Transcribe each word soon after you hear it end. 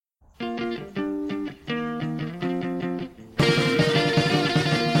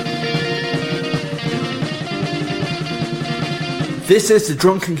This is the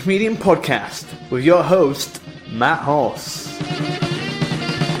Drunken Comedian Podcast with your host, Matt Horse.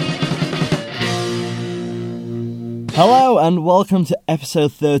 Hello and welcome to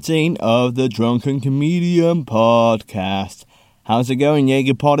episode 13 of the Drunken Comedian Podcast. How's it going,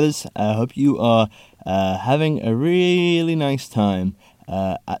 Jaeger Potters? I hope you are having a really nice time.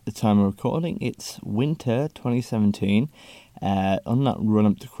 At the time of recording, it's winter 2017, on that run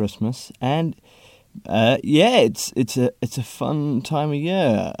up to Christmas, and it's a fun time of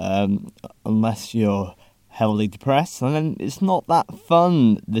year, unless you're heavily depressed, and then it's not that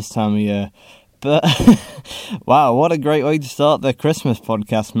fun this time of year. But wow, what a great way to start the Christmas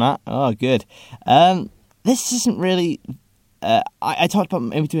podcast, Matt. Oh, good. This isn't really. I talked about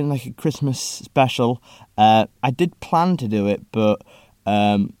maybe doing like a Christmas special. I did plan to do it, but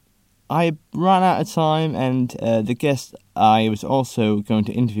I ran out of time, and the guest I was also going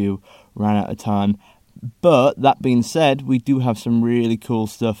to interview ran out of time. But that being said, we do have some really cool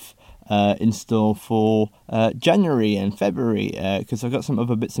stuff in store for January and February, because I've got some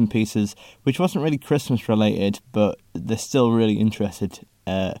other bits and pieces which wasn't really Christmas related, but they're still really interested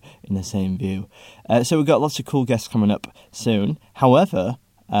in the same view. So we've got lots of cool guests coming up soon. However,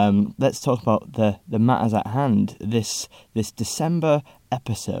 let's talk about the matters at hand. This December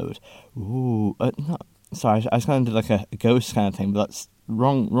episode. Sorry, I was going to do like a ghost kind of thing, but that's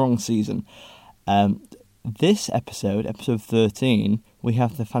wrong season. This episode 13, we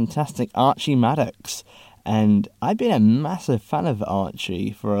have the fantastic Archie Maddox, and I've been a massive fan of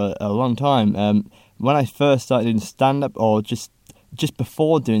Archie for a long time. When I first started doing stand-up, or just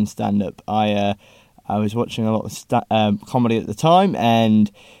before doing stand-up, I was watching a lot of comedy at the time,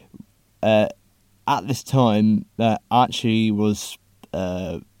 and at this time, Archie was.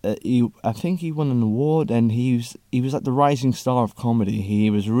 I think he won an award, and he was like the rising star of comedy.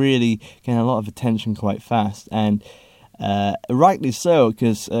 He was really getting a lot of attention quite fast, and rightly so,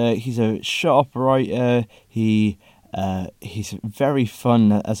 because he's a sharp writer. He's very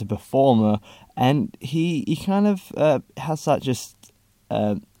fun as a performer, and he kind of has that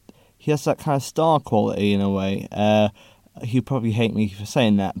he has that kind of star quality in a way. He'll probably hate me for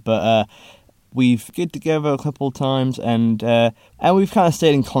saying that, but we've get together a couple of times, and we've kind of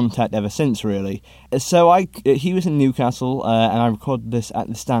stayed in contact ever since, really. So he was in Newcastle, and I recorded this at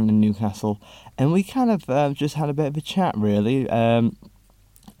the stand in Newcastle, and we kind of just had a bit of a chat, really,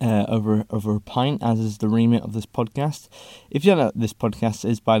 over a pint, as is the remit of this podcast. If you don't know what this podcast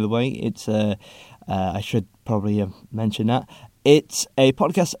is, by the way, it's I should probably mention that. It's a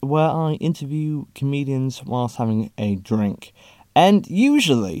podcast where I interview comedians whilst having a drink, and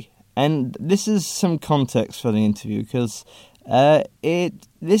usually. And this is some context for the interview, because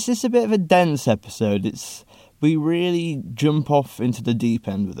this is a bit of a dense episode. We really jump off into the deep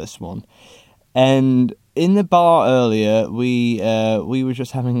end with this one. And in the bar earlier, we were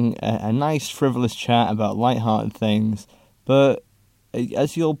just having a nice frivolous chat about lighthearted things. But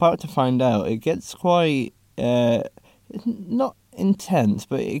as you're about to find out, it gets quite not intense,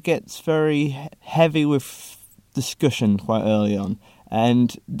 but it gets very heavy with discussion quite early on.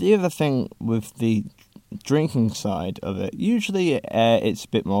 And the other thing with the drinking side of it, usually it's a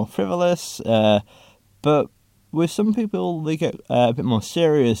bit more frivolous, but with some people they get a bit more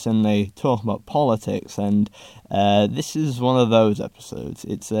serious and they talk about politics, and this is one of those episodes.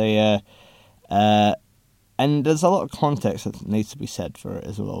 It's and there's a lot of context that needs to be said for it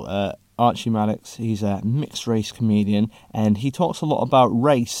as well. Archie Maddox, he's a mixed race comedian, and he talks a lot about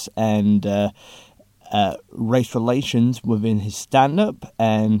race and race relations within his stand-up,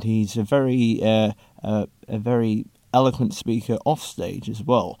 and he's a very eloquent speaker off stage as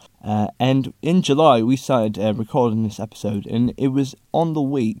well. And in July we started recording this episode, and it was on the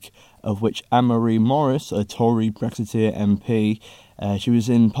week of which Anne-Marie Morris, a Tory Brexiteer MP, she was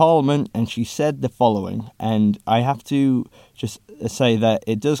in Parliament, and she said the following, and I have to just say that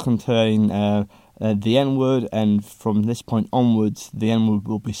it does contain the N-word, and from this point onwards, the N-word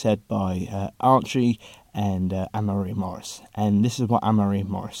will be said by Archie and Anne-Marie Morris. And this is what Anne-Marie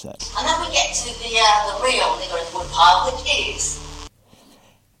Morris said. And then we get to the real nigger in the woodpile,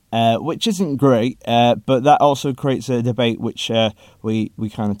 which isn't great, but that also creates a debate which we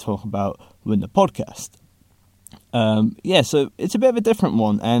kind of talk about within the podcast. So it's a bit of a different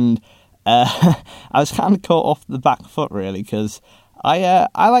one, and I was kind of caught off the back foot, really, because I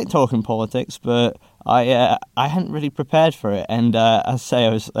like talking politics, but I hadn't really prepared for it, and as I say, I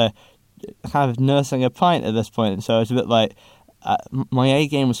was kind of nursing a pint at this point, so I was a bit like my A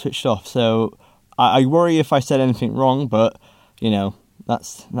game was switched off. So I worry if I said anything wrong, but you know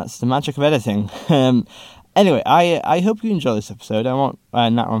that's the magic of editing. Anyway, I hope you enjoy this episode. I won't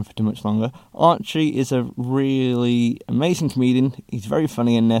not run for too much longer. Archie is a really amazing comedian. He's very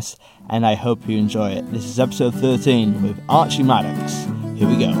funny in this, and I hope you enjoy it. This is episode 13 with Archie Maddox. Here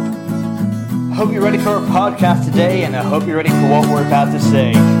we go. Hope you're ready for our podcast today, and I hope you're ready for what we're about to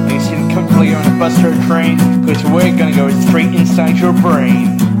say. Make sure you're comfortably on a bus or a train, because we're gonna go straight inside your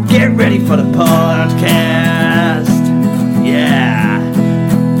brain. Get ready for the podcast. Yeah.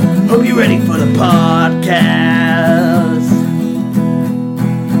 Hope you're ready for the podcast.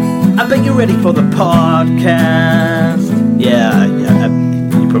 I bet you're ready for the podcast. Yeah,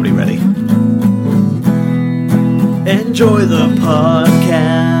 you're probably ready. Enjoy the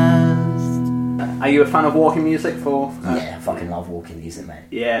podcast. Are you a fan of walking music for? Yeah, I fucking love walking music, mate.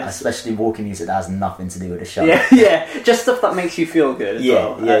 Yeah. Especially walking music that has nothing to do with the show. Yeah. Just stuff that makes you feel good as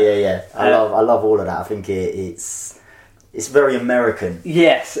well. Yeah. I love all of that. I think it's very American.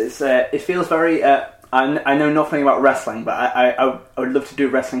 Yes, it feels very. I know nothing about wrestling, but I would love to do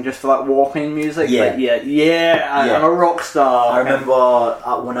wrestling just for that walking music. Yeah. But I'm a rock star. I remember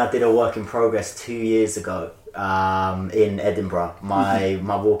when I did a work in progress 2 years ago in Edinburgh. My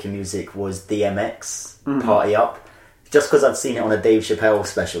walking music was DMX, Party Up. Just because I'd seen it on a Dave Chappelle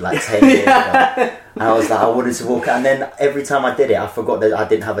special like 10 years ago. And I was like, I wanted to walk out. And then every time I did it, I forgot that I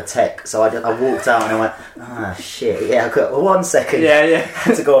didn't have a tech. So I walked out and I went, shit. Yeah, I got 1 second. Yeah. I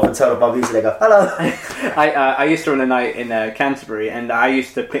had to go off and turn off my music. They go, hello. I used to run a night in Canterbury, and I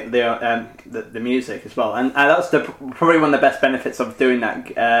used to pick the music as well. And that's probably one of the best benefits of doing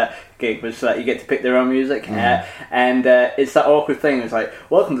that gig was that you get to pick their own music. And it's that awkward thing. It's like,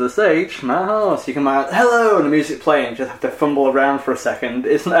 welcome to the stage, my house. You come out, hello, and the music playing. Just have to fumble around for a second.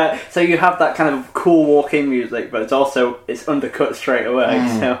 So you have that kind of cool walk-in music, but it's undercut straight away.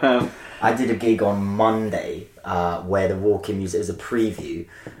 So I did a gig on Monday where the walk-in music was a preview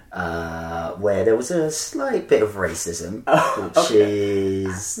where there was a slight bit of racism, which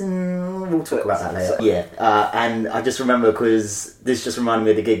is we'll talk about that later. Yeah, and I just remember because this just reminded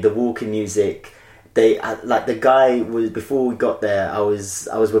me of the gig. The walk-in music. They like the guy was before we got there. I was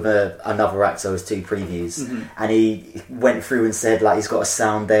with another act, so it was 2 previews, and he went through and said like he's got a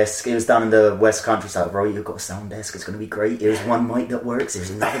sound desk. It was down in the West Country, so like, bro, you've got a sound desk. It's going to be great. There's one mic that works. There's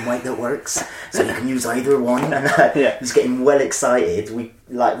another mic that works, so you can use either one. And he was getting well excited. We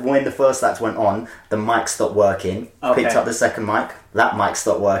like when the first act went on, the mic stopped working. Okay. Picked up the second mic. That mic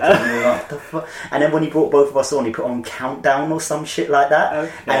stopped working. And we were like, what the fuck? And then when he brought both of us on, he put on Countdown or some shit like that.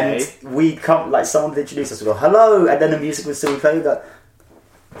 Okay. And we'd come, like, someone would introduce us, we'd go, hello, and then the music would still play, we'd go,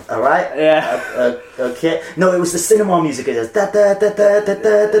 alright? Yeah. Okay. No, it was the cinema music, it was that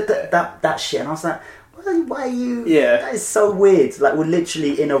shit, and I was like, why are you... Yeah. That is so weird. Like, we're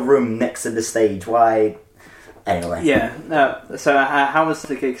literally in a room next to the stage, why... Anyway. Yeah. So how was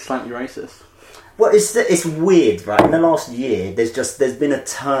the gig slightly racist? Well, it's weird, right? In the last year, there's been a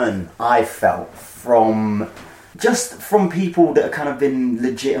turn I felt from people that have kind of been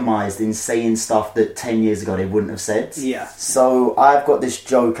legitimised in saying stuff that 10 years ago they wouldn't have said. Yeah. So I've got this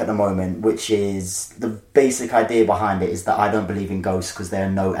joke at the moment, which is the basic idea behind it is that I don't believe in ghosts because there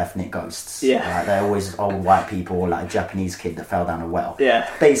are no ethnic ghosts. Yeah. Right? They're always old white people or like a Japanese kid that fell down a well. Yeah.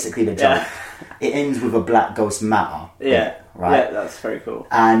 Basically the joke. Yeah. It ends with a black ghost matter. Yeah. Right. Yeah, that's very cool.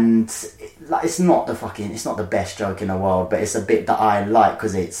 And it's not the best joke in the world, but it's a bit that I like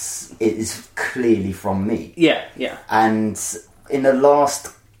because it is clearly from me. Yeah. And in the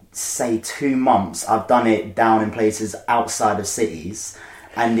last, say, 2 months, I've done it down in places outside of cities,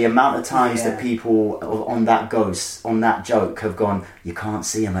 and the amount of times that people on that joke have gone, you can't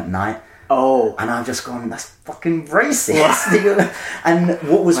see them at night. Oh. And I've just gone, that's fucking racist. And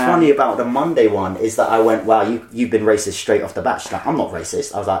what was funny about the Monday one is that I went, wow, you've been racist straight off the bat. She's like, I'm not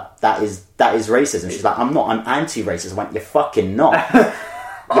racist. I was like, that is racism. She's like, I'm not, I'm anti-racist. I went, you're fucking not.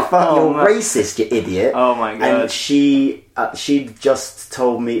 You're racist, you idiot. Oh my god. And she just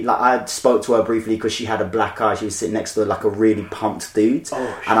told me, like, I spoke to her briefly because she had a black eye. She was sitting next to like a really pumped dude.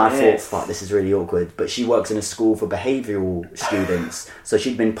 Oh, and I thought, fuck, this is really awkward. But she works in a school for behavioural students, so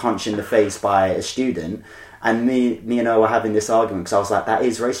she'd been punched in the face by a student. And me and her were having this argument because I was like, that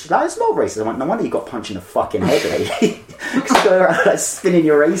is racist. She's like, it's not racist. I went, no wonder you got punched in the fucking head, lady. Because you go around like spinning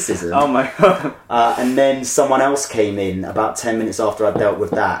your racism. Oh my god. And then someone else came in about 10 minutes after I dealt with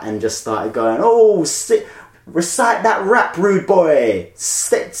that and just started going, oh, recite that rap, rude boy.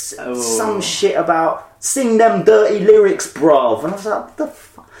 Some shit about sing them dirty lyrics, bruv. And I was like, what the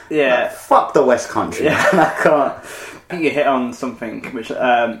fuck? Yeah. Like, fuck the West Country. Yeah. Man. I can't. I think you hit on something which,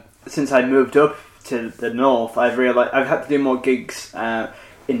 since I moved up to the north, I've realised I've had to do more gigs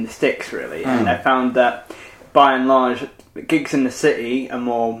in the sticks, really. And I found that, by and large, gigs in the city are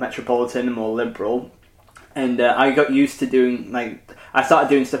more metropolitan and more liberal. And I got used to doing, I started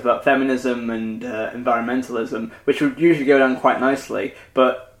doing stuff about feminism and environmentalism, which would usually go down quite nicely,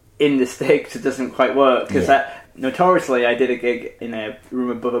 but in the States it doesn't quite work, because notoriously I did a gig in a room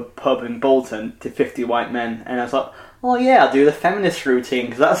above a pub in Bolton to 50 white men, and I was like, oh yeah, I'll do the feminist routine,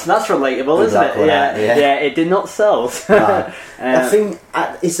 because that's relatable, Good isn't luck it? with Yeah, that, yeah. it did not sell. I think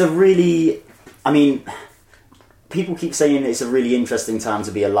it's a really... I mean, people keep saying it's a really interesting time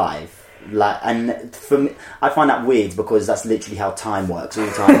to be alive. And for me, I find that weird, because that's literally how time works. All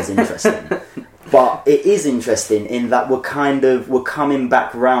time is interesting. But it is interesting in that we're coming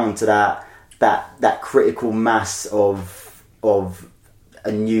back round to that critical mass of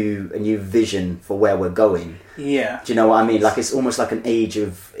a new vision for where we're going. Yeah. Do you know what I mean? Like, it's almost like an age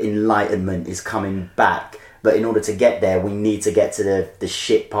of enlightenment is coming back. But in order to get there, we need to get to the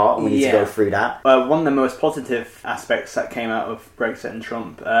shit part. We need to go through that. One of the most positive aspects that came out of Brexit and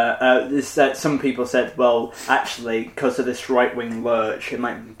Trump is that some people said, well, actually, because of this right-wing lurch, it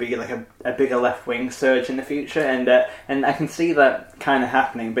might be like a bigger left-wing surge in the future. And I can see that kind of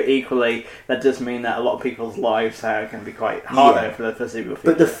happening. But equally, that does mean that a lot of people's lives are going to be quite harder for the foreseeable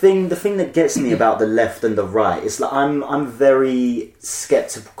future. But the thing that gets me about the left and the right is like I'm very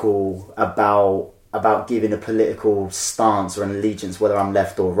sceptical about giving a political stance or an allegiance, whether I'm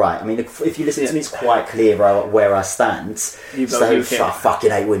left or right. I mean, if you listen to me, it's quite clear where I stand. I fucking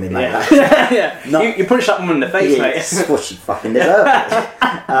hate women, mate. No, you punch that woman in the face, mate. It's what she fucking deserves.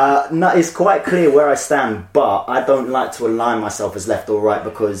 No, it's quite clear where I stand, but I don't like to align myself as left or right,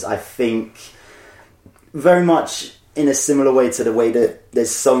 because I think very much in a similar way to the way that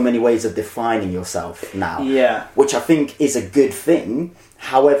there's so many ways of defining yourself now. Yeah. Which I think is a good thing.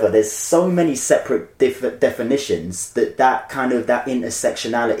 However, there's so many separate definitions that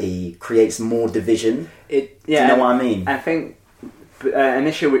intersectionality creates more division. Do you know what I mean? I think an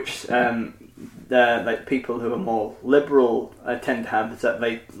issue which like people who are more liberal tend to have is that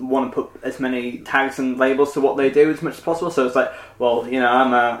they want to put as many tags and labels to what they do as much as possible. So it's like, well,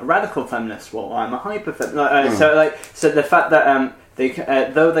 I'm a radical feminist. Well, I'm a hyper feminist. So the fact that they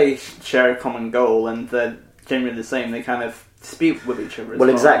though they share a common goal and they're generally the same, they kind of dispute with each other.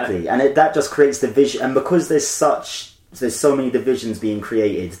 Exactly, and that just creates division. And because there's so many divisions being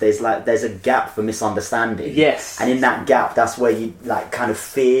created, there's a gap for misunderstanding. Yes, and in that gap, that's where you kind of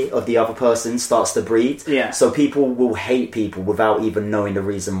fear of the other person starts to breed. Yeah. So people will hate people without even knowing the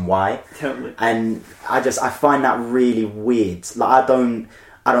reason why. Totally. And I find that really weird. Like, I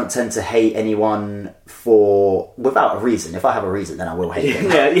don't tend to hate anyone without a reason. If I have a reason, then I will hate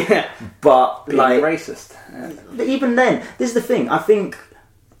them. Yeah. But being racist. But even then, this is the thing. I think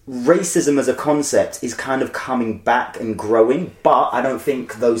racism as a concept is kind of coming back and growing, but I don't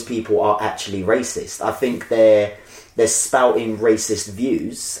think those people are actually racist. I think they're spouting racist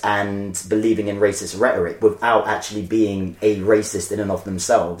views and believing in racist rhetoric without actually being a racist in and of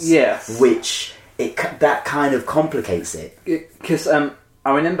themselves. Yes. Which that kind of complicates it. Because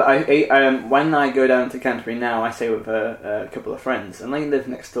I remember when I go down to Canterbury now, I stay with a couple of friends, and they live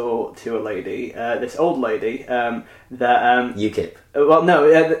next door to a lady, this old lady that UKIP. Well,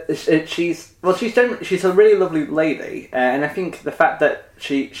 no, she's a really lovely lady, and I think the fact that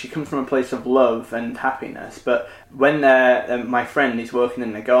she comes from a place of love and happiness. But when my friend is working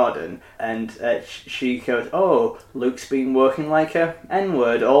in the garden, and she goes, "Oh, Luke's been working like a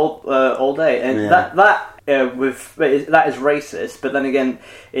N-word all day," and that is racist. But then again,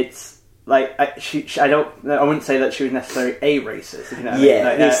 it's like I wouldn't say that she was necessarily a racist. You know?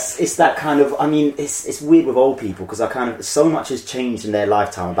 It's that kind of. I mean, it's weird with old people, because so much has changed in their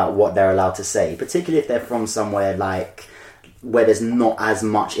lifetime about what they're allowed to say, particularly if they're from somewhere like where there's not as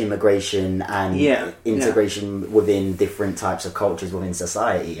much immigration and integration within different types of cultures within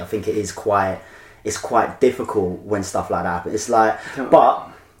society. I think it's quite difficult when stuff like that happens. It's like, but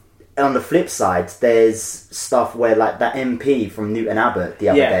on the flip side, there's stuff where, like, that MP from Newton Abbott the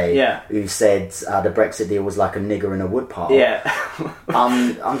other day, who said the Brexit deal was like a nigger in a woodpile. Yeah.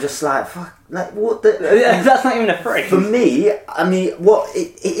 I'm just like, fuck, like, what the... That's not even a phrase. For me, I mean, what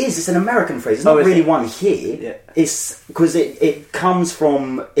it is, it's an American phrase. It's not really one here. Yeah. It's because it comes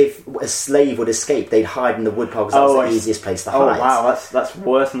from, if a slave would escape, they'd hide in the woodpile because that was the easiest place to hide. Oh, wow, that's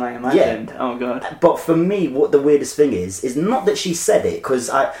worse than I imagined. Yeah. Oh, God. But for me, what the weirdest thing is not that she said it, because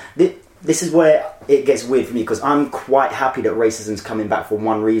this is where it gets weird for me, because I'm quite happy that racism's coming back for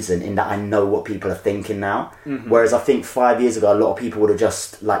one reason, in that I know what people are thinking now. Mm-hmm. Whereas I think 5 years ago, a lot of people would have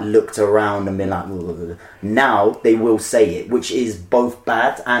just like looked around and been like, ugh. Now they will say it, which is both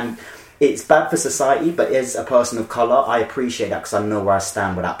bad, and it's bad for society, but as a person of colour, I appreciate that because I know where I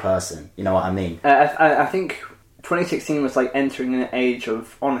stand with that person. You know what I mean? I think 2016 was like entering an age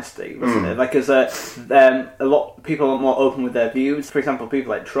of honesty, wasn't it? Like, as a lot of people are more open with their views. For example,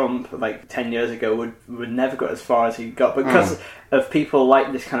 people like Trump, like 10 years ago, would never go as far as he got because of people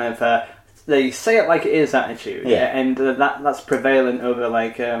like this kind of they say it like it is attitude, and that's prevalent over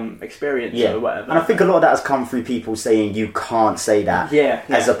like experience or whatever. And I think a lot of that has come through people saying you can't say that,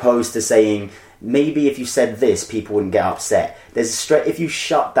 as opposed to saying maybe if you said this, people wouldn't get upset. If you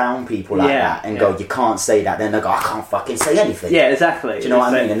shut down people like that and go, you can't say that, then they go, I can't fucking say anything. Yeah, exactly. Do you know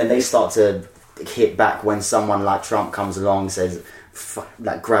what I mean? And then they start to hit back when someone like Trump comes along and says,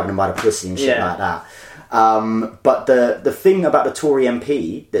 like grabbing them by the pussy and shit like that. But the thing about the Tory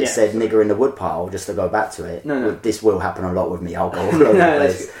MP that said nigger in the woodpile, just to go back to it, this will happen a lot with me, I'll go all over the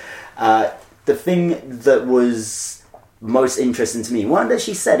place. The thing that was most interesting to me, one that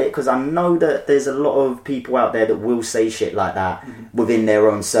she said it, because I know that there's a lot of people out there that will say shit like that within their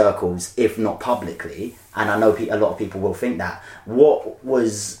own circles, if not publicly, and I know a lot of people will think that. What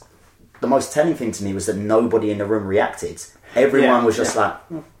was the most telling thing to me was that nobody in the room reacted. Everyone was just like,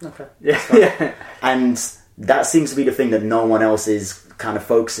 okay. Yeah. And that seems to be the thing that no one else is kind of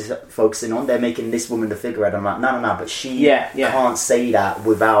focusing on. They're making this woman the figurehead. I'm like, no, but she can't say that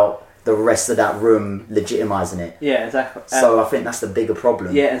without the rest of that room legitimising it. Yeah, exactly. So I think that's the bigger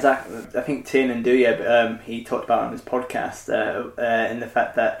problem. Yeah, exactly. I think Tiernan Douieb, he talked about on his podcast in the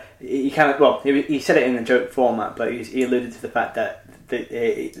fact that he kind of, he said it in a joke format, but he alluded to the fact that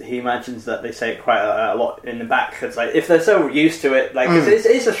he imagines that they say it quite a lot in the back, because like if they're so used to it, like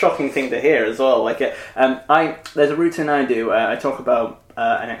it's a shocking thing to hear as well. Like there's a routine I do. I talk about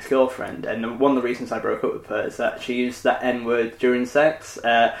an ex-girlfriend, and one of the reasons I broke up with her is that she used that N-word during sex. It's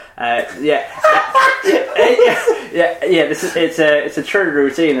a true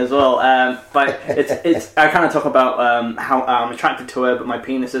routine as well. But it's I kind of talk about how I'm attracted to her, but my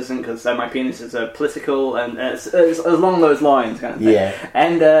penis isn't, because my penis is political, and it's along those lines kind of thing. Yeah.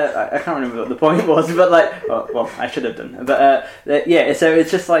 And I can't remember what the point was, but like, I should have done. But so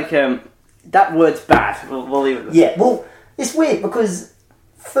it's just like that word's bad. We'll leave it there. Yeah. Well, it's weird because,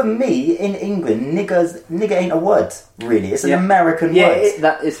 for me, in England, nigger ain't a word, really. It's an American word.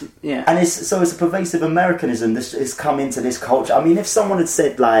 And it's a pervasive Americanism that has come into this culture. I mean, if someone had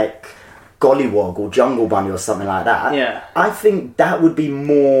said, like, gollywog or jungle bunny or something like that, I think that would be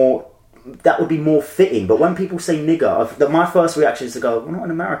more fitting. But when people say nigger, my first reaction is to go, we're not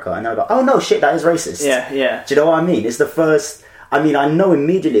in America. And they'll go, oh, no, shit, that is racist. Yeah. Do you know what I mean? It's the first... I mean, I know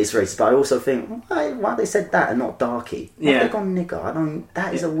immediately it's racist, but I also think, why they said that and not darky? Why have they gone nigger?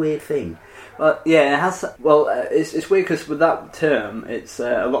 That is a weird thing. Well, yeah, it has. Well, it's weird because with that term, it's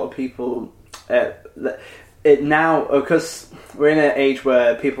a lot of people. It now, because we're in an age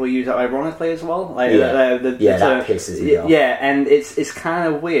where people use it ironically as well. Like, that pisses me off. Yeah, and it's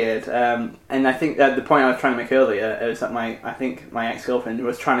kind of weird. And I think that the point I was trying to make earlier is that my ex-girlfriend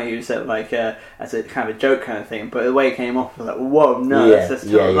was trying to use it like as a kind of a joke kind of thing, but the way it came off was like, whoa, no, it's just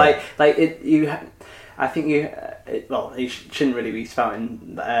I think you shouldn't really be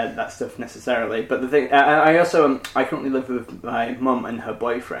spouting that stuff necessarily. But the thing, I currently live with my mum and her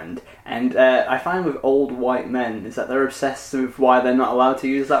boyfriend, and I find with old white men is that they're obsessed with why they're not allowed to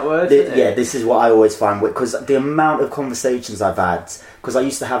use that word. This is what I always find, because the amount of conversations I've had, because I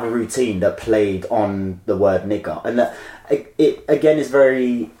used to have a routine that played on the word nigger, and that it again is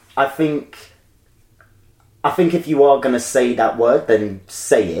very. I think if you are going to say that word, then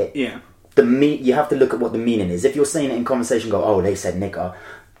say it. Yeah. You have to look at what the meaning is. If you're saying it in conversation, go, oh, they said nigger,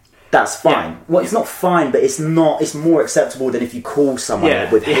 that's fine. Well, it's not fine, but it's more acceptable than if you call someone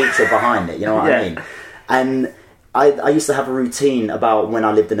with hatred behind it. You know what I mean? And I used to have a routine about when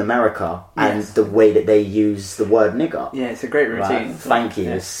I lived in America and the way that they use the word nigger. Yeah, it's a great routine. Right? Thank you.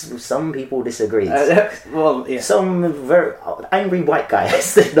 Yeah. Some people disagree. Some very angry white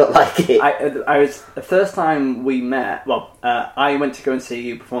guys did not like it. I was the first time we met. Well, I went to go and see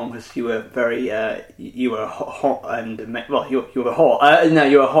you perform because you were very you were hot and you were hot.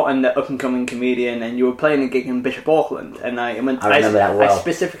 You were hot and up and coming comedian, and you were playing a gig in Bishop Auckland, and I remember that well. I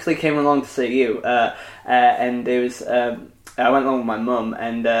specifically came along to see you. And it was I went along with my mum,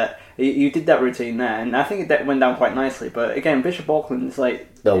 and you did that routine there, and I think that went down quite nicely. But again, Bishop Auckland is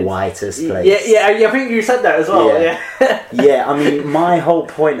like the whitest place. Yeah, I think you said that as well. Yeah. I mean, my whole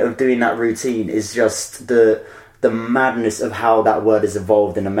point of doing that routine is just the madness of how that word has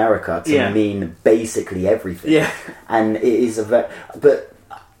evolved in America to mean basically everything. Yeah, and it is but.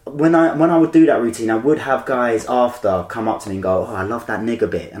 When I would do that routine, I would have guys after come up to me and go, "Oh, I love that nigger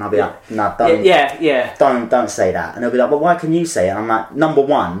bit," and I'll be like, "No, don't say that." And they'll be like, "Well, why can you say it?" And I'm like, number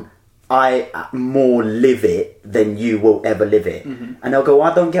one, I more live it than you will ever live it. And they'll go,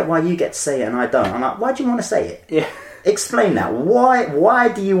 I don't get why you get to say it and I don't. I'm like, why do you want to say it? Yeah. Explain that. Why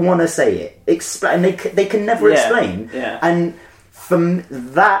do you want to say it? Explain. They can never explain. Yeah. And from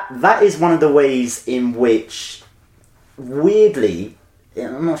that is one of the ways in which, weirdly,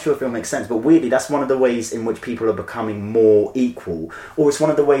 I'm not sure if it'll make sense, but weirdly, that's one of the ways in which people are becoming more equal, or it's one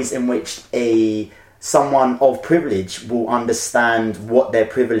of the ways in which someone of privilege will understand what their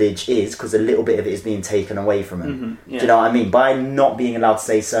privilege is, because a little bit of it is being taken away from them. Do you know what I mean? By not being allowed to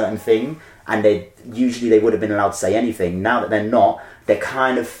say certain thing, and they would have been allowed to say anything. Now that they're not, they're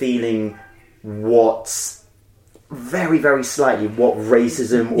kind of feeling very, very slightly what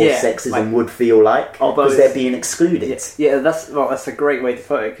racism or sexism would feel like, because they're being excluded. Yeah, that's a great way to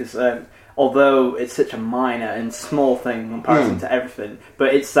put it, because although it's such a minor and small thing in comparison to everything,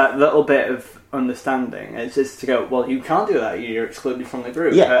 but it's that little bit of understanding. It's just to go, well, you can't do that, you're excluded from the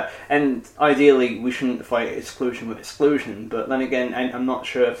group. And ideally we shouldn't fight exclusion with exclusion, but then again, I'm not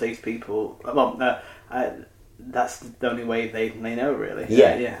sure if these people, that's the only way they know, really.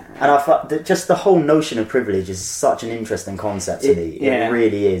 And I thought that just the whole notion of privilege is such an interesting concept to me. It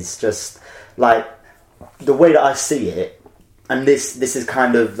really is. Just like the way that I see it, and this is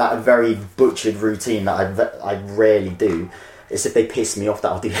kind of like a very butchered routine that I rarely do. It's if they piss me off that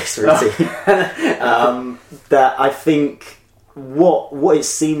I'll do this routine. That I think what it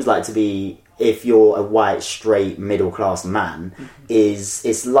seems like to be, if you're a white, straight, middle-class man, is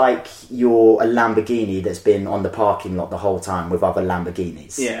it's like you're a Lamborghini that's been on the parking lot the whole time with other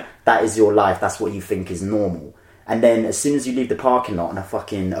Lamborghinis. Yeah. That is your life. That's what you think is normal. And then as soon as you leave the parking lot and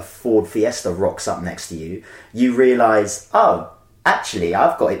a Ford Fiesta rocks up next to you, you realise, oh, actually,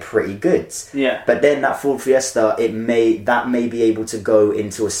 I've got it pretty good. Yeah. But then that Ford Fiesta, may be able to go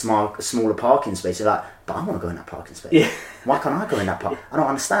into a smaller parking space. You're like, but I want to go in that parking space. Yeah. Why can't I go in that park? I don't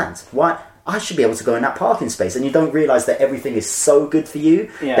understand. Why? I should be able to go in that parking space. And you don't realise that everything is so good for you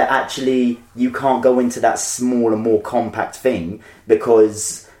that actually you can't go into that smaller, more compact thing,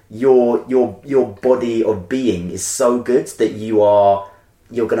 because your body of being is so good that you're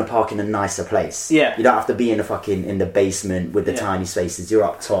going to park in a nicer place. Yeah. You don't have to be in the basement with the tiny spaces. You're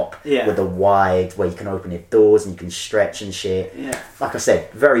up top with the wide, where you can open your doors and you can stretch and shit. Yeah. Like I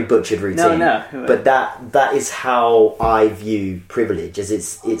said, very butchered routine. No. But that is how I view privilege. As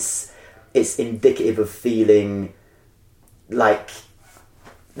it's indicative of feeling like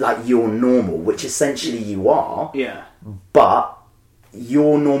you're normal, which essentially you are. Yeah. But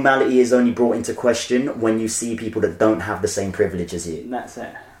your normality is only brought into question when you see people that don't have the same privilege as you. That's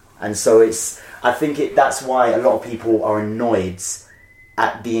it. And so that's why a lot of people are annoyed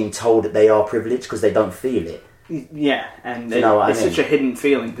at being told that they are privileged, because they don't feel it. Yeah, and it's such a hidden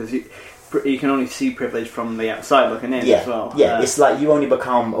feeling, because you can only see privilege from the outside looking in as well. Yeah, it's like you only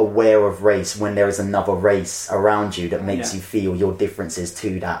become aware of race when there is another race around you that makes you feel your differences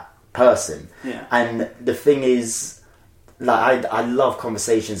to that person. Yeah. And the thing is, like, I love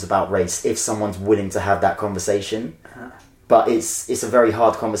conversations about race if someone's willing to have that conversation. But it's a very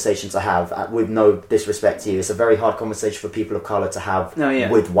hard conversation to have, with no disrespect to you. It's a very hard conversation for people of colour to have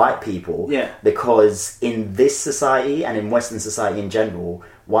with white people. Yeah. Because in this society and in Western society in general,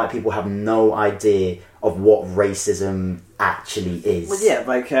 white people have no idea of what racism actually is. Well, yeah,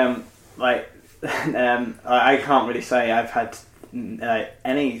 I can't really say I've had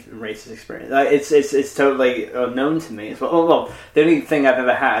any racist experience. It's totally unknown to me as well. Well, the only thing I've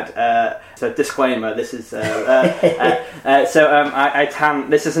ever had. So disclaimer: this is I tan.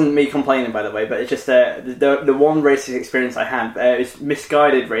 This isn't me complaining, by the way, but it's just the one racist experience I had is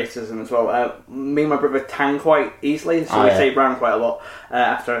misguided racism as well. Me and my brother tan quite easily, so we say brown quite a lot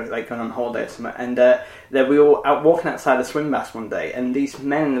after going on holiday or something. And then we were out walking outside the swim baths one day, and these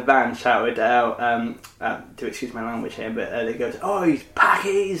men in the van shouted out, to excuse my language here, but they go, "Oh, he's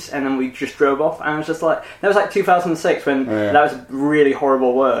Pakis," and then we just drove off. And I was just like, that was like 2006 when that was a really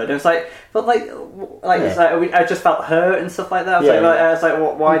horrible word. And it's like, but it's like I just felt hurt and stuff like that. I was like,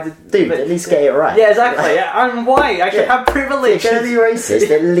 why dude? At least get it right. Yeah, exactly. Yeah, I'm white. I should have privilege. If you're gonna be racist,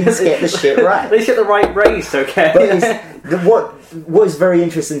 at least get the shit right. At least get the right race, okay? But what is very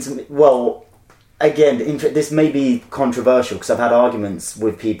interesting to me, well, again, this may be controversial, because I've had arguments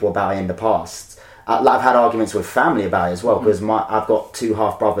with people about it in the past. I've had arguments with family about it as well, because I've got two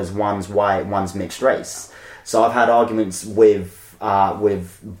half brothers, one's white, one's mixed race. So I've had arguments with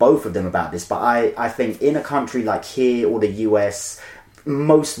both of them about this. But I think in a country like here or the US,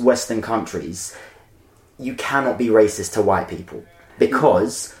 most Western countries, you cannot be racist to white people,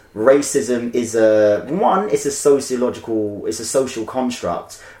 because racism is it's a social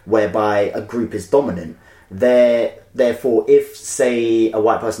construct whereby a group is dominant. Therefore, if, say, a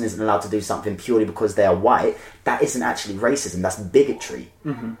white person isn't allowed to do something purely because they are white, that isn't actually racism, that's bigotry.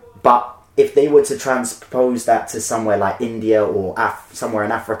 Mm-hmm. But if they were to transpose that to somewhere like India or somewhere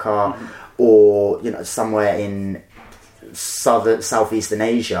in Africa, or somewhere in Southeastern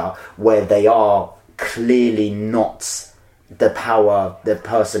Asia, where they are clearly not the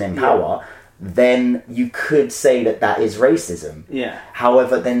person in power, then you could say that is racism. Yeah.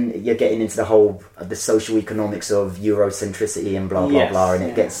 However, then you're getting into the social economics of Eurocentricity and blah blah blah, and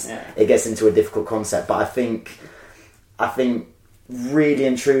it gets into a difficult concept. But I think really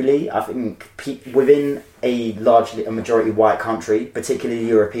and truly, I think within a majority white country, particularly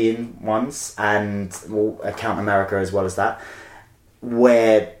European ones, and we'll account America as well as that,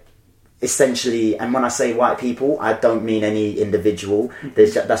 where essentially, and when I say white people, I don't mean any individual.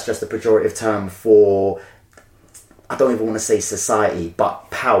 That's just a pejorative term for, I don't even want to say society,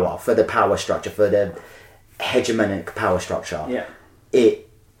 but power, for the power structure, for the hegemonic power structure. Yeah.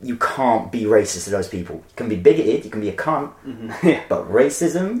 You can't be racist to those people. You can be bigoted, you can be a cunt, but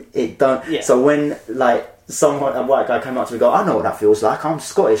racism, it don't. Yeah. So when, like, a white guy came up to me and go, I know what that feels like, I'm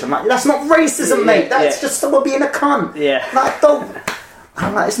Scottish. I'm like, that's not racism, mate. That's just someone being a cunt. Yeah. Like,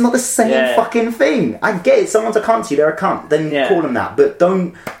 I'm like, it's not the same fucking thing. I get it. Someone's a cunt to you, they're a cunt. Then call them that. But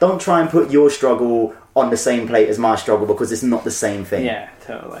don't try and put your struggle on the same plate as my struggle, because it's not the same thing. Yeah,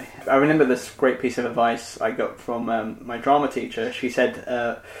 totally. I remember this great piece of advice I got from my drama teacher. She said,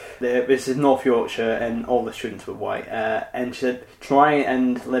 this is North Yorkshire and all the students were white, and she said, try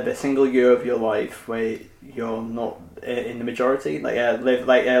and live a single year of your life where you're not in the majority,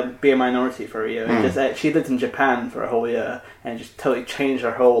 be a minority for a year. And she lived in Japan for a whole year and just totally changed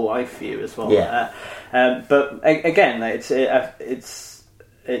her whole life view as well. Yeah. But again, it's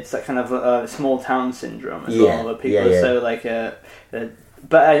that kind of small town syndrome as well. That people are so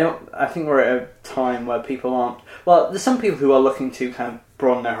but I think we're at a time where people aren't. Well, there's some people who are looking to kind of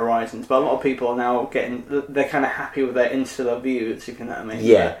broaden their horizons, but a lot of people are now they're kind of happy with their insular views, if you know what I mean.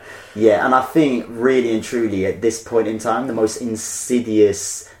 Yeah, and I think really and truly at this point in time, the most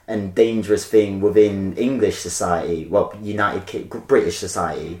insidious and dangerous thing within English society, well, British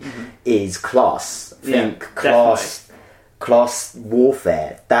society, is class. I think class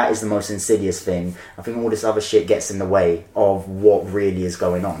warfare, that is the most insidious thing. I think all this other shit gets in the way of what really is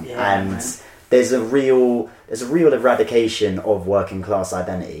going on. There's a real eradication of working class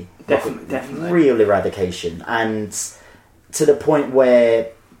identity. Definitely. Real eradication. And to the point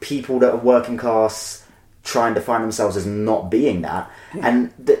where people that are working class try and define themselves as not being that.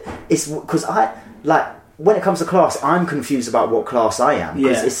 And it's because when it comes to class, I'm confused about what class I am.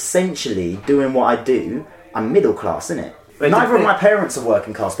 Because essentially, doing what I do, I'm middle class, innit? Neither of my parents are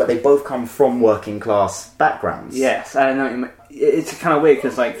working class, but they both come from working class backgrounds. Yes, I know what you mean. It's kind of weird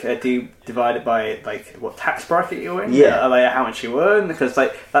because, do you divide it by what tax bracket you're in? How much you earn? Because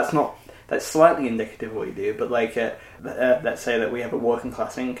that's slightly indicative of what you do. But let's say that we have a working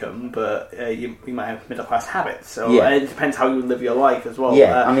class income, but you might have middle class habits. So it depends how you live your life as well.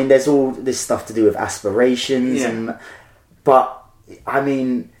 Yeah, I mean, there's all this stuff to do with aspirations, but I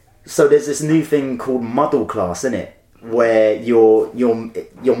mean, so there's this new thing called muddle class, isn't it? Where you're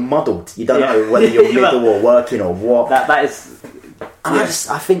muddled. You don't know whether you're middle or working or what. That is.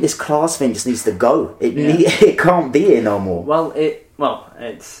 I think this class thing just needs to go. It can't be here no more. Well,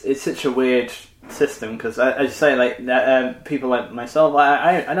 it's such a weird system because, as you say, people like myself,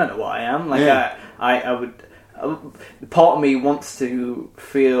 I don't know what I am. I would. Part of me wants to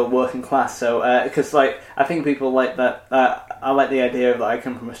feel working class, so because I think people like that. I like the idea of I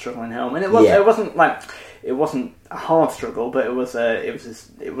come from a struggling home, and it wasn't a hard struggle, but it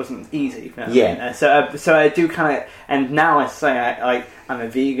wasn't easy. You know what I mean? So I do kind of, and now I say I'm a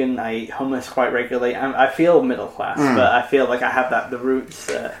vegan. I eat hummus quite regularly. I feel middle class, but I feel like I have the roots.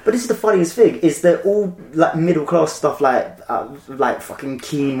 But this is the funniest thing: is that all middle class stuff like fucking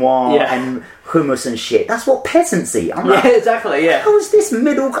quinoa and hummus and shit. That's what peasants eat. Exactly. Yeah. How is this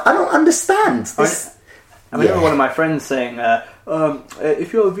middle? I don't understand this. I remember one of my friends saying,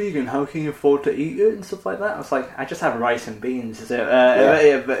 if you're a vegan, how can you afford to eat it and stuff like that? I was like, I just have rice and beans.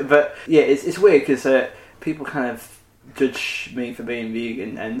 But it's weird because people kind of judge me for being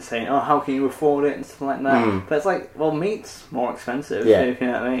vegan and saying, oh, how can you afford it and stuff like that. But it's like, well, meat's more expensive, if you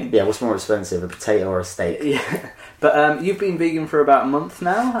know what I mean. Yeah, what's more expensive, a potato or a steak? Yeah. But you've been vegan for about a month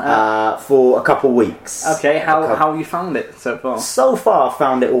now? For a couple of weeks. Okay, how you found it so far? So far, I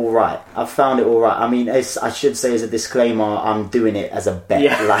found it all right. I mean, I should say as a disclaimer, I'm doing it as a bet.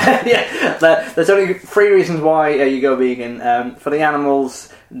 There's only 3 reasons why you go vegan. For the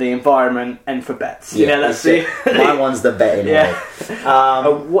animals, the environment, and for bets. My one's the betting.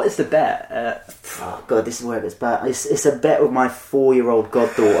 What is the bet? Oh God, this is where it's bad. It's a bet with my 4-year-old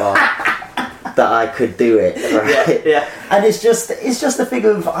goddaughter that I could do it. Right? Yeah. And it's just a thing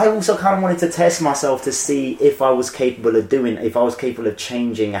of, I also kind of wanted to test myself to see if I was capable of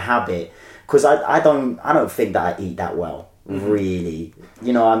changing a habit, because I don't think that I eat that well, really.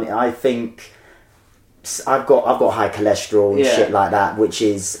 You know, I mean, I think I've got high cholesterol and shit like that, which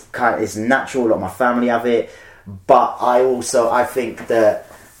is it's natural. A lot of my family have it, but I think that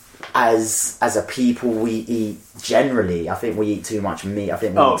as a people, we eat generally. I think we eat too much meat. I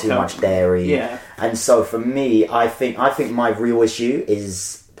think we eat too much dairy. Yeah. And so for me, I think my real issue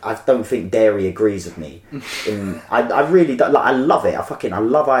is I don't think dairy agrees with me. I really don't, like, I love it. I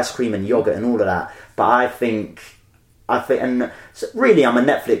love ice cream and yogurt and all of that. But I think, and so really, I'm a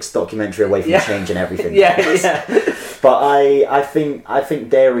Netflix documentary away from changing everything. Yeah. But I think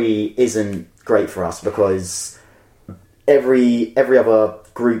dairy isn't great for us, because every other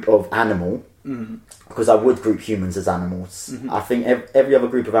group of animal, because I would group humans as animals. I think every other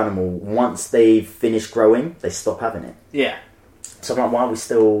group of animal, once they've finished growing, they stop having it. Yeah. So I'm like, why are we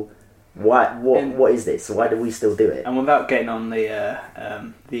still? What is this? Why do we still do it? And without getting on the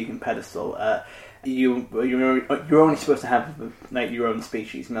vegan pedestal, you're only supposed to have like your own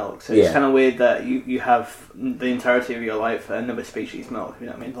species milk. So it's kind of weird that you have the entirety of your life another species milk. You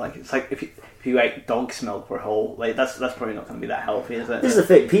know what I mean? Like, it's like if you ate dog's milk for a whole, like that's probably not going to be that healthy, is it? This is the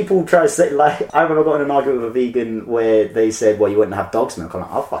thing. People try to say, like, I remember got in an argument with a vegan where they said, "Well, you wouldn't have dog's milk." I'm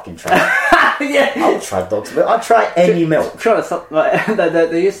like, I'll fucking try it. Yeah, I'll try dog's milk. I'll try any milk. Try to stop. Like,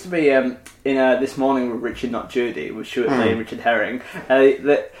 there used to be in This Morning with Richard Not Judy with Stuart Lee and Richard Herring.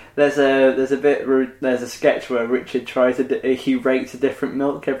 There's a sketch where Richard tries he rates a different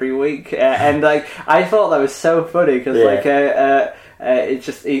milk every week, and like I thought that was so funny because it's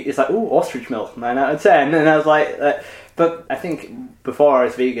like, ooh, ostrich milk, 9 out of 10, and I was like, but I think before I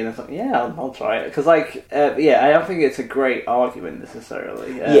was vegan, I was like, yeah, I'll try it, because like, I don't think it's a great argument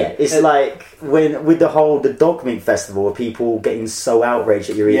necessarily. It's like with the dog meat festival, of people getting so outraged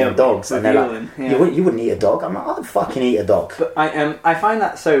that you're eating dogs, and they're like, you wouldn't eat a dog. I'm like, I'd fucking eat a dog. But I find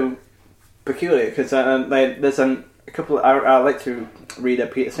that so peculiar, because there's a couple. I like to read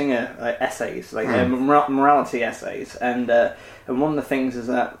Peter Singer essays, like morality essays, and one of the things is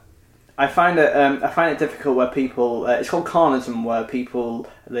that I find it difficult where people. It's called carnism, where people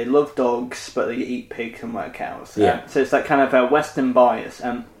they love dogs but they eat pigs and wet cows. So it's that kind of a Western bias.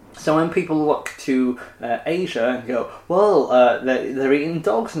 So when people look to Asia and go, well, they're eating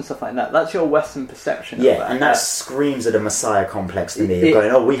dogs and stuff like that, that's your Western perception of that. And that screams at a Messiah complex to me, of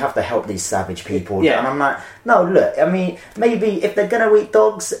going, oh, we have to help these savage people. Yeah. And I'm like, no, look, I mean, maybe if they're going to eat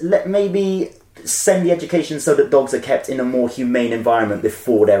dogs, maybe send the education so that dogs are kept in a more humane environment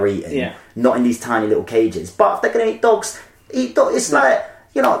before they're eaten, not in these tiny little cages. But if they're going to eat dogs, It's like...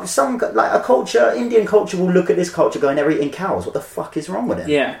 You know, Indian culture will look at this culture going, they're eating cows. What the fuck is wrong with it?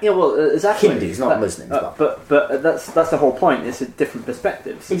 Yeah, well, exactly. Hindus, not Muslims. But that's the whole point. It's a different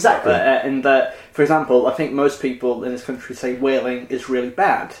perspectives. Exactly. For example, I think most people in this country say whaling is really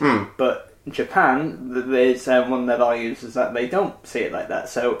bad. But in Japan, there's one of their values is that they don't see it like that.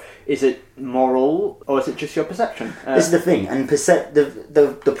 So is it moral, or is it just your perception? This is the thing. And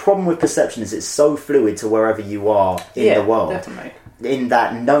the problem with perception is it's so fluid to wherever you are in the world. Definitely. In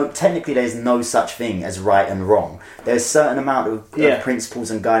that, technically there's no such thing as right and wrong. There's a certain amount of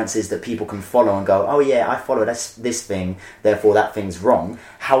principles and guidances that people can follow and go, oh yeah, I follow this thing, therefore that thing's wrong.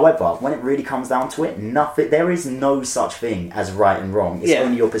 However, when it really comes down to it, there is no such thing as right and wrong. It's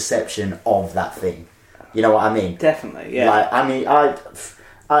only your perception of that thing. You know what I mean? Definitely, yeah. Like, I mean,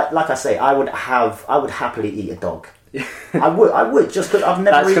 like I say, I would happily eat a dog. I would just because I've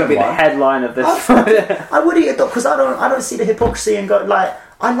never. That's going to be the headline of this. I would eat a dog because I don't see the hypocrisy and go like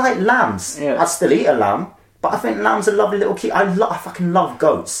I like lambs. I'd still eat a lamb, but I think lambs are lovely little cute. I fucking love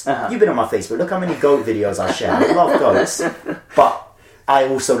goats. You've been on my Facebook. Look how many goat videos I share. I love goats, but I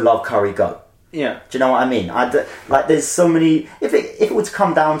also love curry goat. Yeah. Do you know what I mean? There's so many. If it were to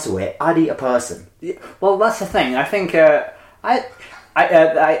come down to it, I'd eat a person. Yeah, well, that's the thing. I think there's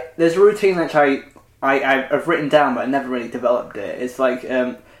a routine which I've written down, but I never really developed it. It's like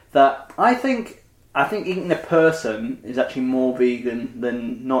that. I think eating a person is actually more vegan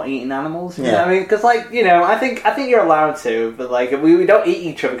than not eating animals. You know what I mean? Because I think you're allowed to, but like we don't eat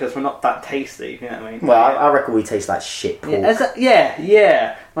each other because we're not that tasty. You know what I mean? Well, I reckon we taste like shit pork.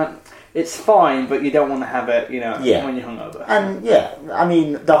 Yeah. Like, it's fine, but you don't want to have it, you know, Yeah. when you're hungover. And yeah, I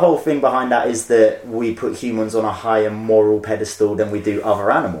mean, the whole thing behind that is that we put humans on a higher moral pedestal than we do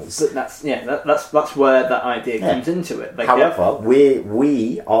other animals. But that's where that idea comes into it. Like, However,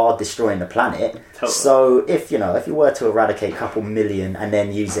 we are destroying the planet. Totally. So if you were to eradicate a couple million and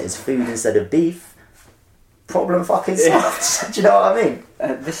then use it as food instead of beef, problem fucking solved. Do you know what I mean?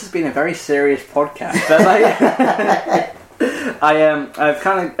 This has been a very serious podcast, but like, I've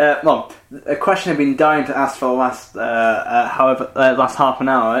kind of a question I've been dying to ask for the last last half an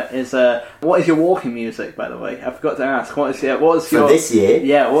hour is what is your walking music? By the way, I forgot to ask. What is your For this year?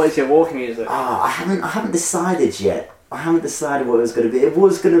 Yeah, what is your walking music? I haven't decided yet. I haven't decided what it was going to be. It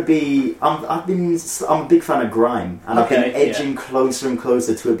was going to be. I'm a big fan of grime, and I've been edging closer and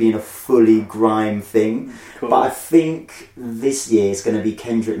closer to it being a fully grime thing. Cool. But I think this year it's going to be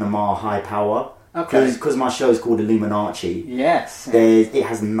Kendrick Lamar, High Power. Okay. Because my show is called Illuminati. Yes. It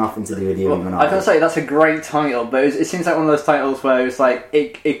has nothing to do with the Illuminati. I gotta say that's a great title, but it seems like one of those titles where it's like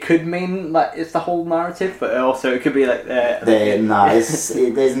it could mean like it's the whole narrative, but also it could be like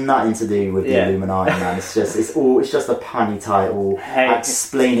there's nothing to do with the Illuminati, man. It's just a punny title. I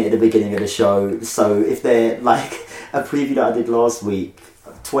explain it at the beginning of the show. So if they're like a preview that I did last week,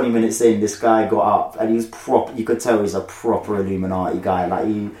 20 minutes in, this guy got up and he was proper. You could tell he's a proper Illuminati guy. Like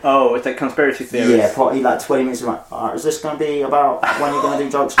it's like conspiracy theories. Yeah, probably like 20 minutes. I'm like, is this going to be about when you're going to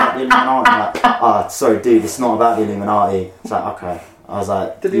do jokes about the Illuminati? I'm like, sorry, dude, it's not about the Illuminati. It's like, okay. I was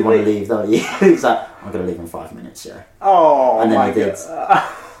like, you want to leave, don't you? He's like, I'm going to leave in 5 minutes, yeah. Oh, and then my he did.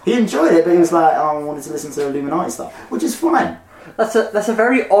 He enjoyed it, but he was like, I wanted to listen to Illuminati stuff, which is fine. That's a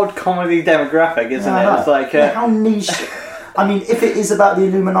very odd comedy demographic, isn't it? It's like how niche. I mean, if it is about the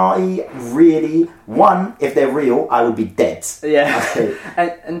Illuminati, really, one, if they're real, I would be dead. Yeah.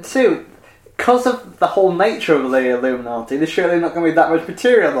 Okay. And two, because of the whole nature of the Illuminati, there's surely not going to be that much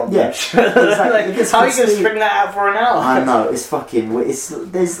material on them. Exactly. Like, how are you going to string that out for an hour? I know, it's fucking...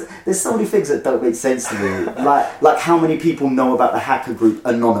 There's so many things that don't make sense to me. Like how many people know about the hacker group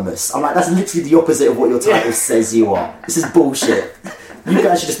Anonymous. I'm like, that's literally the opposite of what your title says you are. This is bullshit. You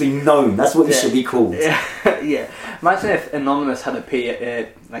guys should just be known. That's what you should be called. Yeah. Imagine if Anonymous had a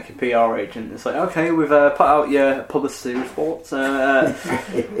PR agent. It's like, okay, we've put out your publicity reports. A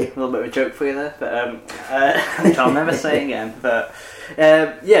little bit of a joke for you there, but which I'll never say again. But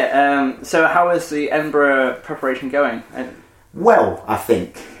so how is the Edinburgh preparation going? Well, I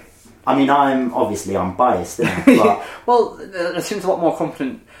think. I mean, I'm biased, but well, it seems a lot more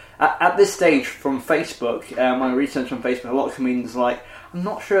confident at this stage from Facebook. My research on Facebook, a lot of comedians are like, I'm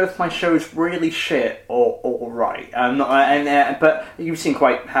not sure if my show's really shit or right. I'm not, but you seem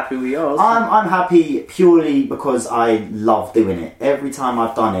quite happy with yours. I'm happy purely because I love doing it. Every time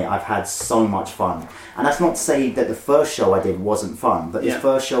I've done it, I've had so much fun. And that's not to say that the first show I did wasn't fun, but this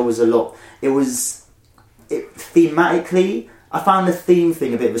first show was thematically, I found the theme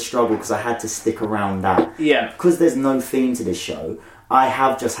thing a bit of a struggle because I had to stick around that. Yeah. Because there's no theme to this show, I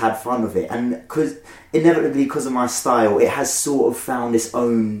have just had fun with it. And inevitably, because of my style, it has sort of found its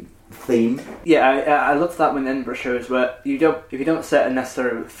own theme. Yeah, I love that with Edinburgh shows where if you don't set a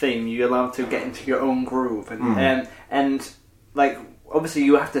necessary theme, you're allowed to get into your own groove. And like, obviously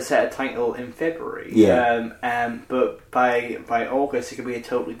you have to set a title in February. Yeah. But by August, it could be a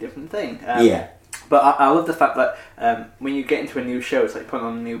totally different thing. Yeah. But I love the fact that when you get into a new show, it's like putting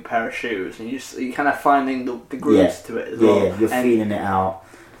on a new pair of shoes, and you're kind of finding the grooves to it as well. Yeah, you're feeling it out,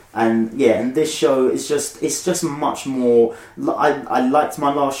 and this show is just much more. I liked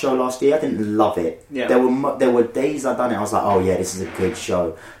my last show last year. I didn't love it. Yeah. There were days I done it. I was like, oh yeah, this is a good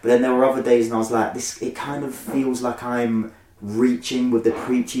show. But then there were other days, and I was like, this. It kind of feels like I'm reaching with the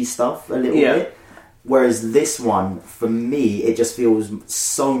preachy stuff a little bit. Whereas this one, for me, it just feels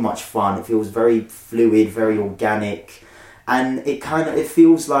so much fun. It feels very fluid, very organic. And it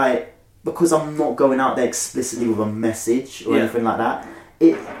feels like, because I'm not going out there explicitly with a message or anything like that,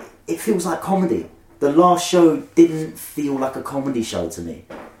 it feels like comedy. The last show didn't feel like a comedy show to me.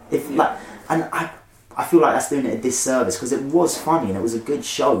 And I feel like that's doing it a disservice, because it was funny and it was a good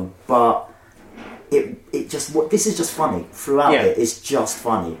show, but this is just funny. Throughout it's just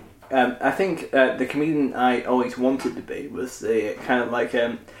funny. I think the comedian I always wanted to be was the kind of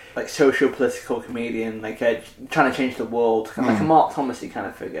like socio-political comedian, like trying to change the world, kind of like a Mark Thomas-y kind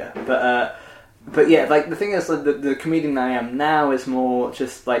of figure. But yeah, like the thing is, like, the comedian I am now is more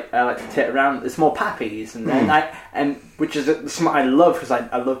just like I like to tit around. It's more Pappies, and which is something I love, because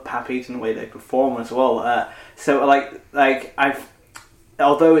I love Pappies and the way they perform as well. So like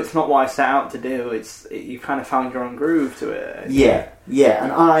although it's not what I set out to do, you kind of found your own groove to it. Yeah, Yeah,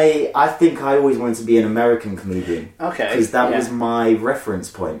 and I think I always wanted to be an American comedian. Okay. Because that was my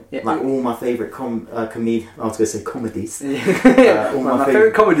reference point. Yeah. Like all my favourite I was going to say comedies. All my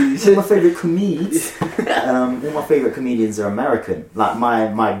favourite comedies. All my favourite comedies. All my favourite comedians are American. Like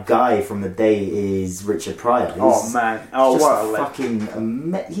my guy from the day is Richard Pryor. Oh man! Oh, what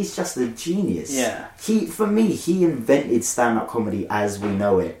a he's just a genius. Yeah. For me, he invented stand-up comedy as we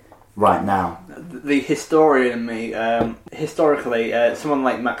know it right now. The historian in me, historically, someone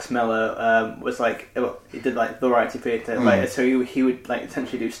like Max Miller was like, he did like variety theatre, like, so he would like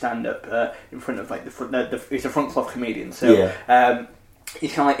essentially do stand up in front of like he's a front cloth comedian, so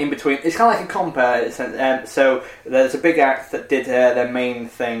he's kind of like in between. It's kind of like a compare. So there's a big act that did their main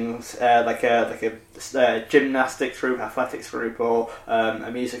things, like a gymnastics group, athletics group, or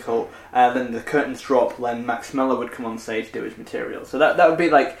a musical. Then the curtains drop. Then Max Miller would come on stage to do his material. So that would be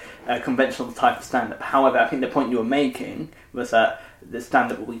like a conventional type of stand-up. However, I think the point you were making was that the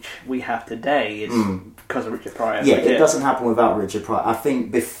stand-up which we have today is because of Richard Pryor. Yeah, it doesn't happen without Richard Pryor. I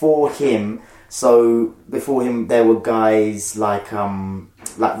think before him, there were guys like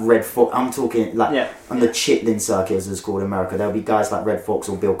Red Fox. I'm talking like on the Chitlin circuit, as it's called in America. There'll be guys like Red Fox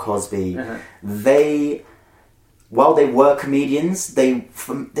or Bill Cosby. They, while they were comedians, I'm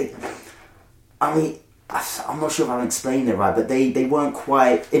not sure if I'm explaining it right, but they weren't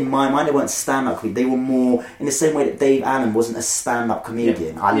quite, in my mind, they weren't stand-up comedians. They were more, in the same way that Dave Allen wasn't a stand-up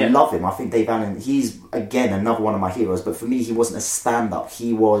comedian. I love him. I think Dave Allen, he's, again, another one of my heroes, but for me, he wasn't a stand-up.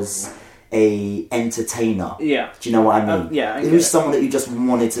 He was a entertainer. Yeah. Do you know what I mean? Yeah. He was someone that you just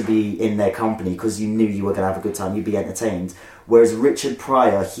wanted to be in their company because you knew you were going to have a good time, you'd be entertained. Whereas Richard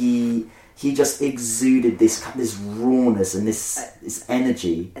Pryor, he just exuded this rawness and this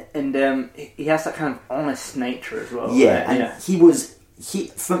energy, and he has that kind of honest nature as well.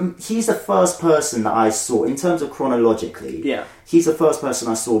 He's the first person that I saw in terms of chronologically. Yeah, he's the first person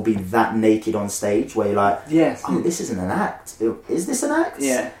I saw be that naked on stage, where you're like, yes, this isn't an act. Is this an act?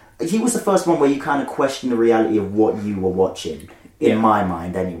 Yeah, he was the first one where you kind of question the reality of what you were watching. In my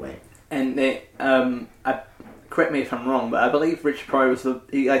mind, anyway. And correct me if I'm wrong, but I believe Richard Pryor was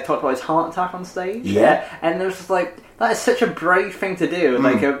he talked about his heart attack on stage. Yeah. And it was just like, that is such a brave thing to do.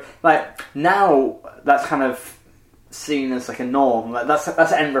 Like now that's kind of seen as like a norm. Like that's an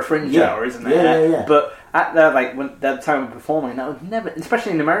Edinburgh Fringe hour, isn't it? Yeah. But at the time of performing, that was never,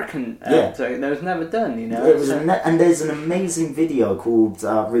 especially in American, that was never done. You know. It was and there's an amazing video called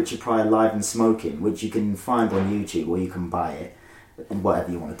Richard Pryor Live and Smoking, which you can find on YouTube or you can buy it. And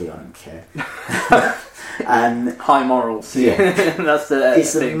whatever you want to do, I don't care. And high morals. Yeah, that's the.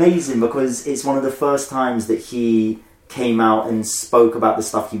 It's amazing because it's one of the first times that he came out and spoke about the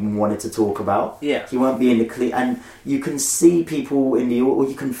stuff he wanted to talk about. Yeah, he won't be in the clear, and you can see people or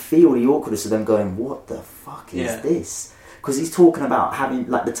you can feel the awkwardness of them going, "What the fuck is this?" Because he's talking about having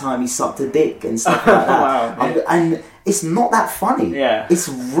like the time he sucked a dick and stuff like that. Wow, and it's not that funny. Yeah, it's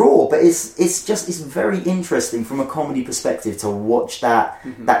raw, but it's very interesting from a comedy perspective to watch that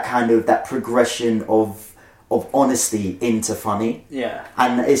that progression of honesty into funny. Yeah,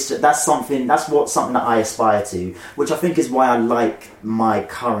 and that's something that I aspire to, which I think is why I like my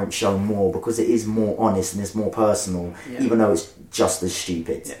current show more, because it is more honest and it's more personal, even though it's just as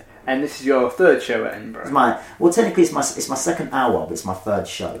stupid. Yeah. And this is your third show at Edinburgh? Technically it's my second hour, but it's my third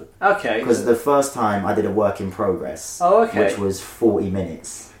show. Okay. Because the first time I did a work in progress, which was 40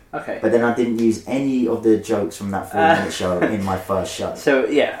 minutes. Okay. But then I didn't use any of the jokes from that 40-minute show in my first show. So,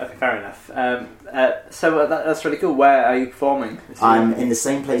 fair enough. So that's really cool. Where are you performing? I'm in the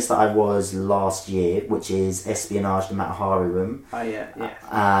same place that I was last year, which is Espionage, the Matahari Room. Oh, yeah.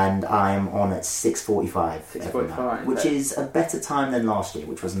 And I'm on at 6:45. 6:45. Which is a better time than last year,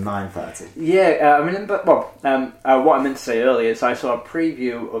 which was 9:30. Yeah, what I meant to say earlier is I saw a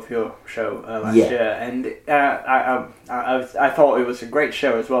preview of your show last year, and I thought it was a great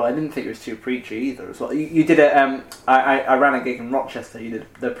show as well. I didn't think it was too preachy either as well. You did I ran a gig in Rochester. You did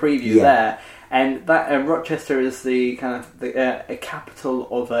the preview there. And that Rochester is the kind of a capital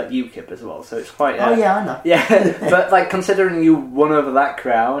of UKIP as well, so it's quite. I know. Yeah, but like considering you won over that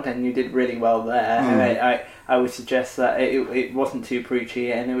crowd and you did really well there, I would suggest that it wasn't too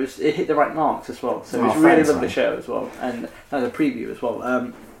preachy and it hit the right marks as well. So it was a really lovely show as well, and that was a preview as well.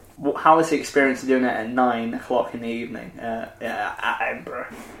 How was the experience of doing it at 9 o'clock in the evening at Edinburgh?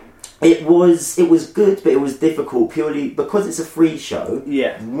 It was good, but it was difficult purely because it's a free show.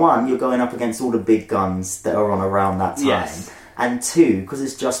 Yeah. One, you're going up against all the big guns that are on around that time. Yes. And two, because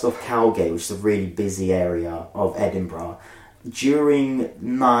it's just off Cowgate, which is a really busy area of Edinburgh, during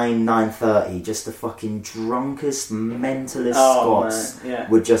 9:30, just the fucking drunkest, mentalist Scots man, yeah.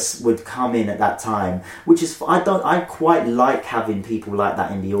 would come in at that time, which is I quite like having people like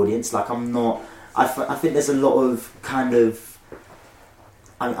that in the audience. Like I think there's a lot of kind of,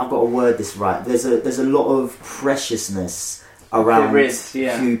 I've got to word this right. There's a lot of preciousness around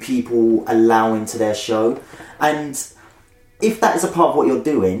who people allow into their show, and if that is a part of what you're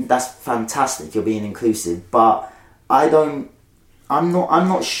doing, that's fantastic. You're being inclusive, but I'm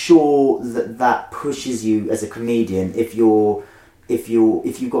not sure that pushes you as a comedian if you've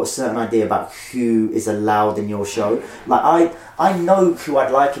got a certain idea about who is allowed in your show. Like I know who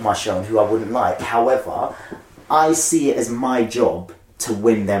I'd like in my show and who I wouldn't like. However, I see it as my job to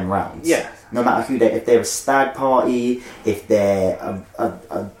win them rounds. Yeah. No matter who if they're a stag party, if they're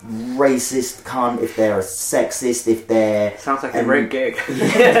a racist cunt, if they're a sexist, if they're sounds like a great gig.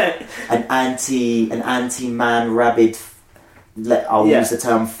 an anti-man rabid. I'll use the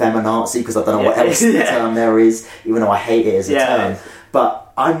term feminazi because I don't know what else the term there is, even though I hate it as a term.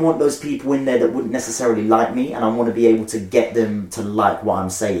 But I want those people in there that wouldn't necessarily like me, and I want to be able to get them to like what I'm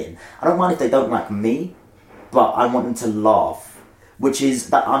saying. I don't mind if they don't like me, but I want them to laugh. Which is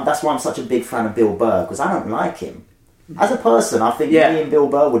that's why I'm such a big fan of Bill Burr, because I don't like him as a person. I think me and Bill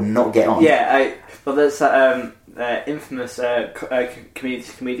Burr would not get on. There's that infamous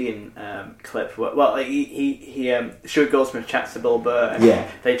comedian clip. Well, Stuart Goldsmith chats to Bill Burr, and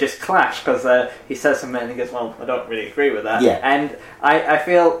they just clash because he says something and he goes, "Well, I don't really agree with that." Yeah. And I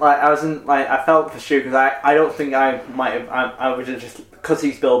feel like I felt for Stuart because I don't think I might have. I would have just, because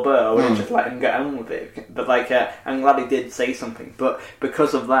he's Bill Burr, I would have just let him get on with it. But I'm glad he did say something. But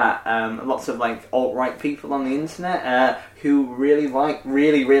because of that, lots of alt-right people on the internet who really like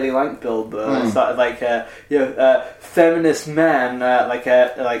Bill Burr started feminist man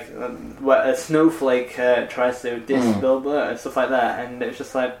where a snowflake tries to diss Bill Burr and stuff like that, and it's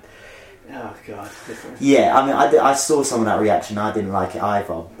just like, oh god. Yeah, I mean, I saw some of that reaction. I didn't like it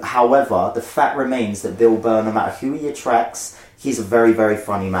either. However, the fact remains that Bill Burr, no matter who he attracts, he's a very, very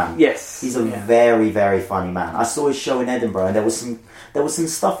funny man. Yes, he's a very, very funny man. I saw his show in Edinburgh, and there was some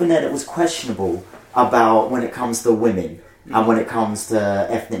stuff in there that was questionable about when it comes to women and when it comes to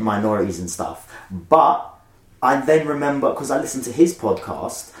ethnic minorities and stuff. But I then remember, because I listened to his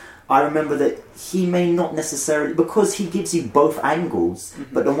podcast, I remember that he may not necessarily, because he gives you both angles,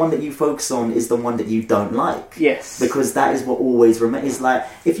 but the one that you focus on is the one that you don't like. Yes. Because that is what always remains. Like,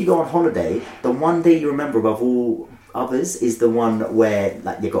 if you go on holiday, the one day you remember above all others is the one where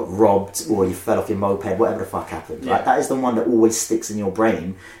you got robbed or you fell off your moped, whatever the fuck happened. Yeah. That is the one that always sticks in your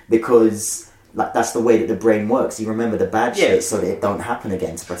brain, because that's the way that the brain works. You remember the bad shit so that it don't happen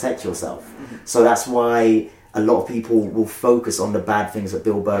again, to protect yourself. So that's why a lot of people will focus on the bad things that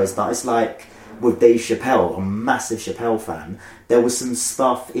Bill Burr has done. It's like with Dave Chappelle, a massive Chappelle fan. There was some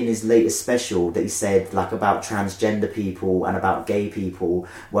stuff in his latest special that he said about transgender people and about gay people,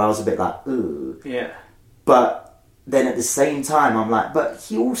 where I was a bit like, ooh. Yeah. But then at the same time, I'm like, but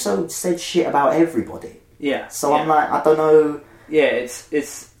he also said shit about everybody. Yeah. So I'm like, I don't know. Yeah,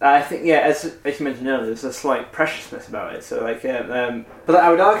 it's. I think as you mentioned earlier, there's a slight preciousness about it. So but I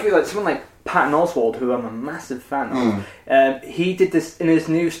would argue someone like Patton Oswalt, who I'm a massive fan of, he did this in his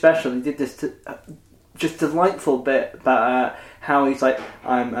new special. He did this just delightful bit about how he's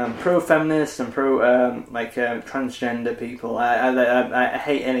I'm pro-feminist and pro transgender people. I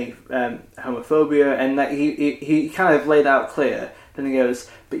hate any homophobia, and he kind of laid out clear. Then he goes,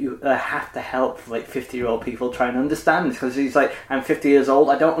 but you have to help 50-year-old people try and understand, because he's I'm 50 years old.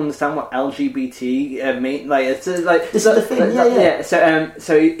 I don't understand what LGBT mean. This is the thing.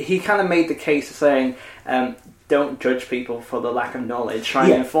 So he kind of made the case of saying, don't judge people for the lack of knowledge. Try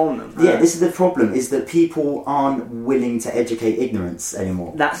and inform them. Yeah, this is the problem: is that people aren't willing to educate ignorance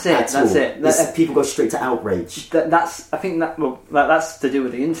anymore. That's it. People go straight to outrage. That's to do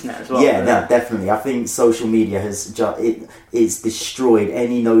with the internet as well. Yeah, no, definitely. I think social media has it's destroyed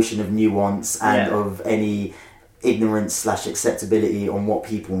any notion of nuance and of any ignorance / acceptability on what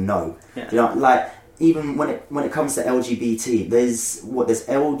people know. Yeah. Even when it comes to LGBT, there's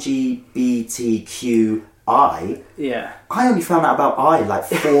LGBTQI. Yeah. I only found out about I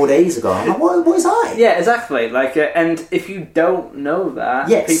 4 days ago. I'm like, what is I? Yeah, exactly. And if you don't know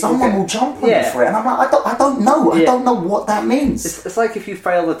that, someone will jump on you for it, and I'm like, I don't know. I don't know what that means. It's like if you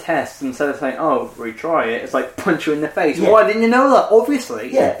fail the test, instead of saying, "Oh, retry it," it's like punch you in the face. Yeah. Why didn't you know that?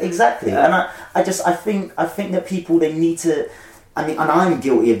 Obviously. Yeah, exactly. And I think that people, they need to. I mean, and I'm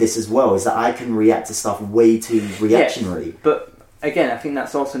guilty of this as well. Is that I can react to stuff way too reactionary. But again, I think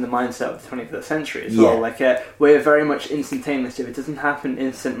that's also in the mindset of the 21st century as well. Like, we're very much instantaneous. If it doesn't happen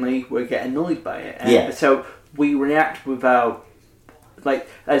instantly, we get annoyed by it. And so we react without, like,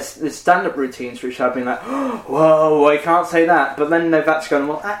 as the stand-up routines which have been like, oh, whoa, I can't say that. But then they've actually gone,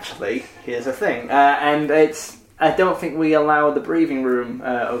 well, actually, here's a thing. And I don't think we allow the breathing room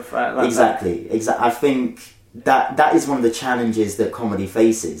of... like exactly. I think... That is one of the challenges that comedy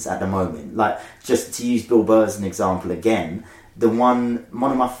faces at the moment. Like, just to use Bill Burr as an example again, one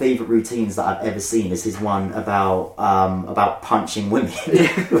of my favourite routines that I've ever seen is his one about punching women.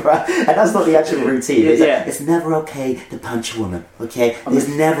 Right? And that's not the actual routine. It's never okay to punch a woman. Okay, there's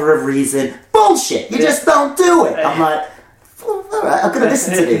never a reason. Bullshit. You just don't do it. I'm like, all right, I'm gonna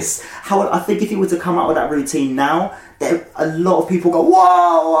listen to this. I think if he were to come out with that routine now, a lot of people go,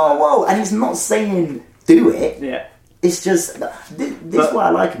 whoa, and he's not saying do it. Yeah. It's just this is why I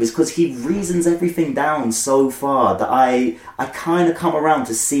like him, is because he reasons everything down so far that I kind of come around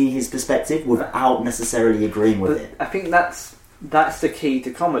to see his perspective without necessarily agreeing with it. I think that's the key to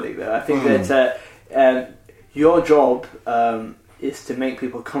comedy, though. I think that your job is to make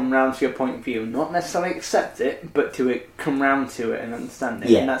people come round to your point of view, not necessarily accept it, but to come round to it and understand it.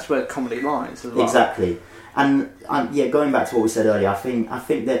 Yeah. And that's where comedy lies as well. Exactly. And going back to what we said earlier, I think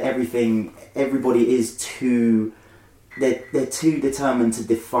that everybody is too. They're too determined to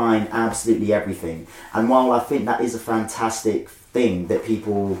define absolutely everything. And while I think that is a fantastic thing that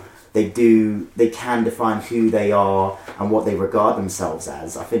people they can define who they are and what they regard themselves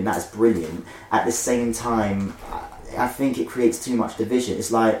as, I think that's brilliant. At the same time, I think it creates too much division.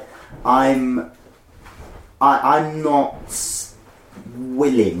 It's like I'm not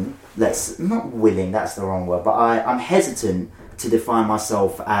willing. Not willing. That's the wrong word. But I'm hesitant to define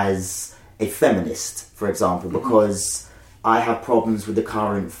myself as a feminist, for example, because I have problems with the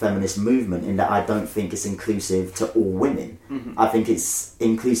current feminist movement in that I don't think it's inclusive to all women. Mm-hmm. I think it's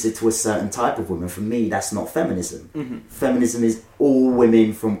inclusive to a certain type of women. For me, that's not feminism. Mm-hmm. Feminism is all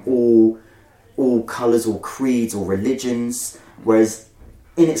women from all colours or creeds or religions, whereas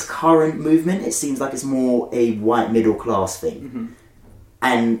in its current movement, it seems like it's more a white middle class thing. Mm-hmm.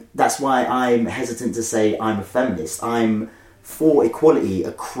 And that's why I'm hesitant to say I'm a feminist. I'm for equality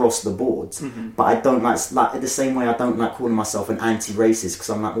across the board, but I don't like the same way I don't like calling myself an anti-racist, because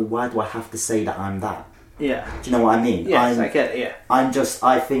I'm like, well, why do I have to say that I'm that? Yeah. Do you know what I mean? Yes, I get it. Yeah. I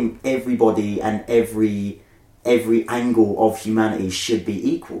think everybody and every angle of humanity should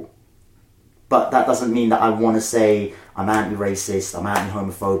be equal, but that doesn't mean that I want to say I'm anti-racist, I'm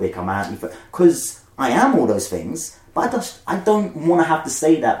anti-homophobic, because I am all those things, but I don't want to have to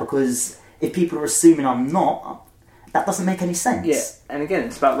say that, because if people are assuming I'm not, that doesn't make any sense. Yeah, and again,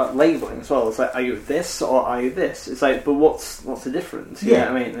 it's about like labelling as well. It's like, are you this or are you this? It's like, but what's the difference? You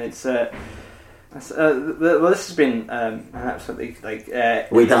know what I mean? It's well, this has been absolutely like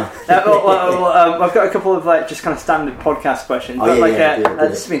we're done. I've got a couple of like just kind of standard podcast questions. This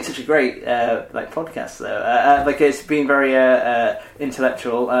has been such a great like podcast though. Like it's been very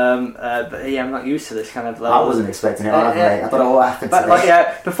intellectual. But yeah, I'm not used to this kind of level. I wasn't expecting it. I don't know what happened. But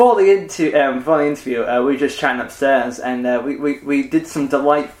like before the interview, we were just chatting upstairs, and we did some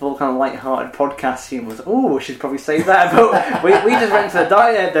delightful kind of light-hearted podcast humor. Oh, we should probably say that. But we just went to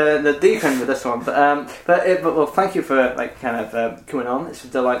the deep end with this one. But thank you for like kind of coming on. It's a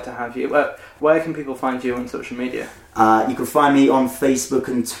delight to have you. Where can people find you on social media? You can find me on Facebook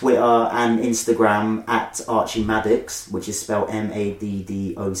and Twitter and Instagram at Archie Maddox, which is spelled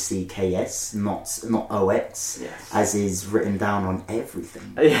Maddocks, not OX, as is written down on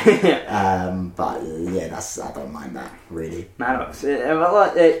everything. But yeah, I don't mind that really. Maddox.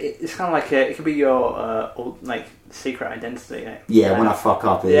 It's kind of like it could be your like secret identity. When I fuck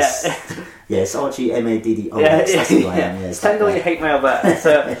up, it's Archie Maddox. That's who I am. Send all your hate mail there.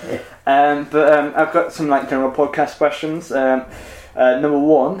 So, but I've got some like general podcast questions. Number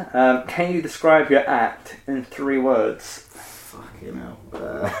one, can you describe your act in 3 words? Fucking hell.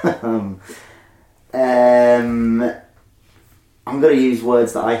 I'm going to use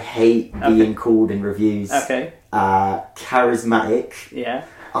words that I hate being called in reviews. Okay. Charismatic. Yeah.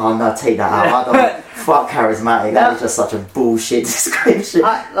 Oh no, take that out. Fuck charismatic. That is just such a bullshit description.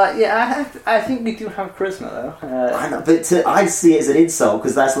 I think we do have charisma though. I know, but I see it as an insult,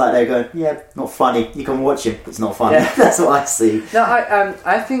 because that's like they're going, not funny. You can watch him, it's not funny. Yeah. That's what I see. No,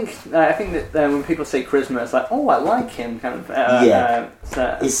 I think that when people say charisma, it's like, oh, I like him, kind of.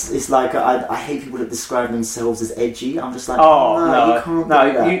 It's like I hate people that describe themselves as edgy. I'm just like, you can't do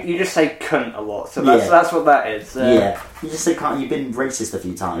that. You just say cunt a lot, so that's what that is. You just say cunt. You've been racist a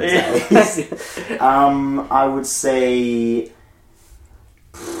few times. I would say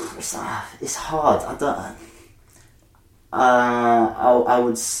it's hard. I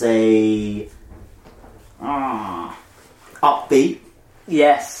would say upbeat.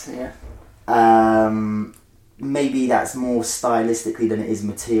 Yes, yeah. Maybe that's more stylistically than it is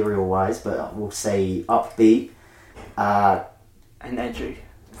material-wise, but I will say upbeat. And edgy.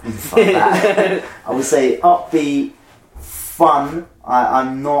 Fuck that. I would say upbeat, fun.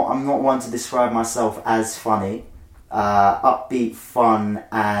 I'm not one to describe myself as funny. Upbeat, fun,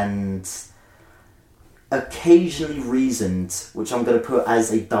 and occasionally reasoned, which I'm going to put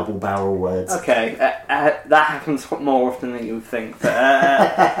as a double barrel word. Okay, that happens more often than you would think.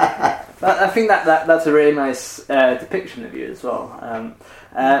 But I think that's a really nice depiction of you as well.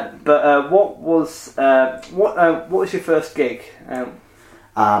 What was your first gig?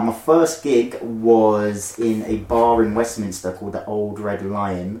 My first gig was in a bar in Westminster called the Old Red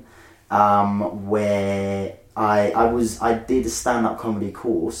Lion, where I did a stand-up comedy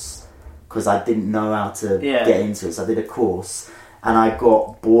course because I didn't know how to get into it. So I did a course, and I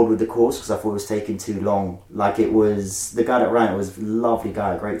got bored with the course because I thought it was taking too long. Like, it was, the guy that ran it was a lovely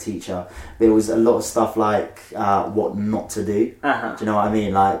guy, a great teacher. There was a lot of stuff like what not to do. Uh-huh. Do you know what I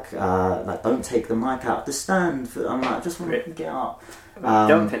mean? Like don't take the mic out of the stand. I'm like, I just want to get up.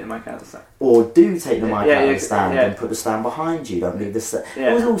 Don't take the mic out of the stand. Or do take the mic out of the stand yeah. and put the stand behind you. Don't leave the stand.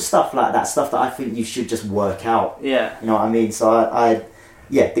 Yeah. It was all stuff like that. Stuff that I think you should just work out. Yeah. You know what I mean? So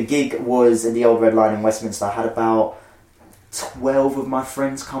the gig was in the Old Red Line in Westminster. I had about 12 of my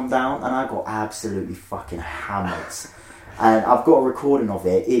friends come down, and I got absolutely fucking hammered. And I've got a recording of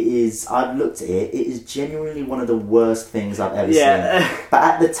it. I've looked at it. It is genuinely one of the worst things I've ever seen. But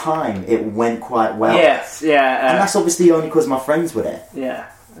at the time, it went quite well. Yes, yeah. And that's obviously only because my friends were there. Yeah.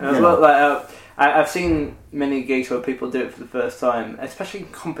 Know. I've seen many gigs where people do it for the first time, especially in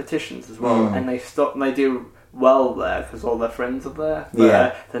competitions as well, and they do well there because all their friends are there,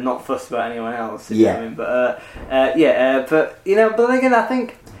 but they're not fussed about anyone else. You know what I mean? But then again, I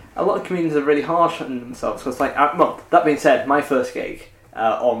think a lot of comedians are really harsh on themselves because, like, that being said, my first gig,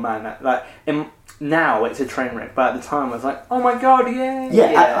 now it's a train wreck, but at the time I was like, oh my god,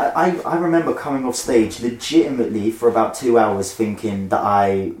 I remember coming off stage legitimately for about 2 hours thinking that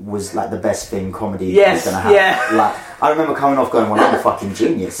I was like the best thing comedy was going to have. Like, I remember coming off going, well, I'm a fucking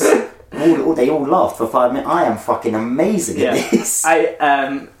genius. They all laughed for 5 minutes. I am fucking amazing at this.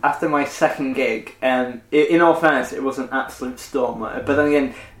 After my second gig, in all fairness, it was an absolute storm. But then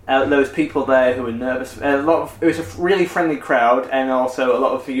again, there was people there who were nervous. It was a really friendly crowd, and also a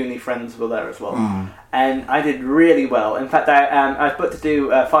lot of uni friends were there as well. And I did really well. In fact, I was booked to do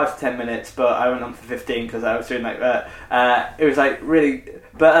 5 to 10 minutes, but I went on for 15 because I was doing like that. It was like really.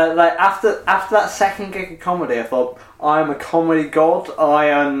 But after that second gig of comedy, I thought, I'm a comedy god.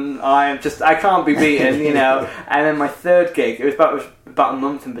 I can't be beaten, you know. And then my third gig, it was about a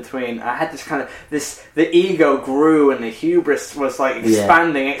month in between. I had this kind of the ego grew and the hubris was like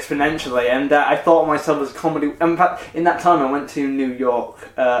expanding exponentially, and I thought of myself as comedy. In fact, in that time, I went to New York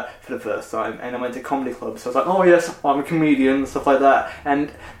for the first time, and I went to comedy clubs. So I was like, oh yes, I'm a comedian and stuff like that,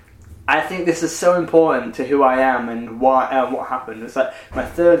 and I think this is so important to who I am and why what happened. It's like my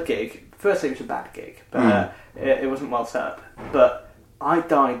third gig. Firstly, it was a bad gig, but it wasn't well set up. But I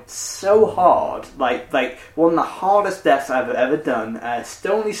died so hard, like one of the hardest deaths I've ever done.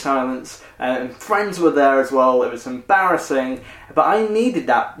 Stony silence, and friends were there as well. It was embarrassing, but I needed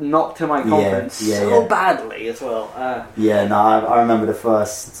that knock to my confidence badly as well. I remember the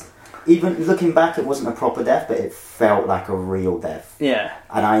first. Even looking back, it wasn't a proper death, but it felt like a real death. Yeah.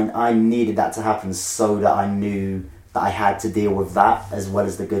 And I needed that to happen so that I knew that I had to deal with that as well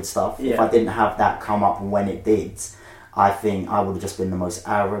as the good stuff. Yeah. If I didn't have that come up when it did, I think I would have just been the most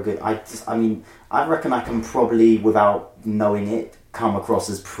arrogant. I reckon I can probably, without knowing it, come across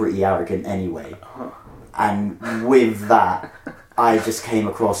as pretty arrogant anyway. Uh-huh. And with that, I just came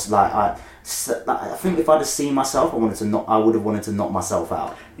across like I think if I'd have seen myself, I would have wanted to knock myself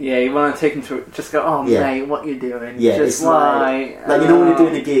out. Yeah, you want to take him to just go, oh mate, what you doing? Yeah, just it's like you know when you're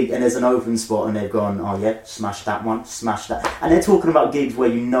doing a gig and there's an open spot and they've gone, oh yeah, smash that one, smash that, and they're talking about gigs where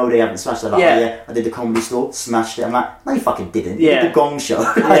you know they haven't smashed it. Like, oh yeah, I did the Comedy Store, smashed it. I'm like, no, you fucking didn't. You did the Gong Show.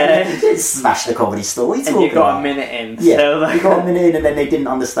 Yeah, smashed the Comedy Store. What are you talking and you got about? a minute in. Yeah, so you got a minute in, and then they didn't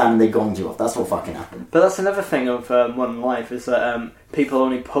understand and they gonged you off. That's what fucking happened. But that's another thing of modern life is that people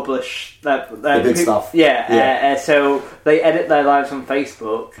only publish the good stuff. So they edit their lives on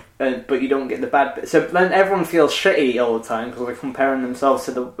Facebook, but you don't get the bad bit. So then everyone feels shitty all the time because they're comparing themselves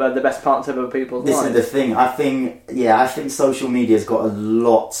to the best parts of other people's lives. This is the thing. I think social media's got a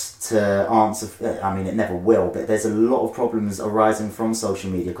lot to answer. I mean, it never will, but there's a lot of problems arising from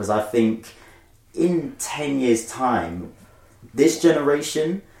social media because I think in 10 years' time, this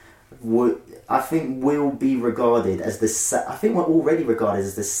generation we'll be regarded as I think we're already regarded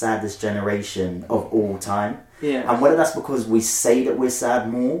as the saddest generation of all time. Yeah. And whether that's because we say that we're sad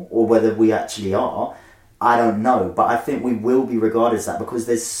more or whether we actually are, I don't know. But I think we will be regarded as that because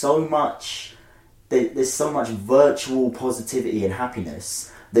there's so much virtual positivity and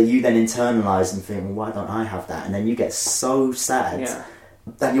happiness that you then internalise and think, well, why don't I have that? And then you get so sad. Yeah.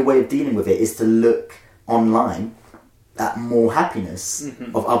 And your way of dealing with it is to look online at more happiness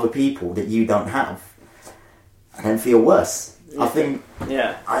of other people that you don't have, and then feel worse. I think.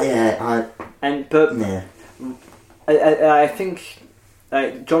 Yeah. I think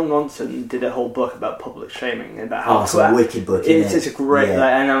John Ronson did a whole book about public shaming and about how it's a wicked book. It's a great,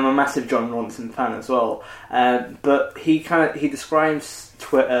 and I'm a massive John Ronson fan as well. But he describes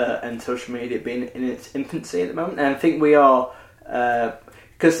Twitter and social media being in its infancy at the moment, and I think we are.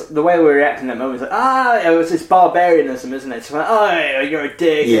 Because the way we're reacting at the moment is like, it was this barbarianism, isn't it? It's like, you're a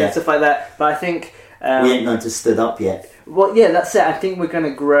dick, and stuff like that. But I think... we ain't known to stood up yet. Well, yeah, that's it. I think we're going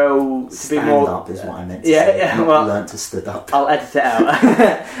to grow to Stand be more... up is what I meant to say. Yeah, not learn to stood up. I'll edit it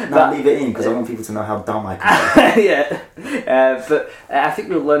out. No, leave it in, because I want people to know how dumb I can be. But I think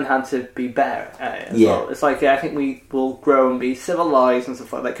we'll learn how to be better at it as well. It's like, I think we will grow and be civilised and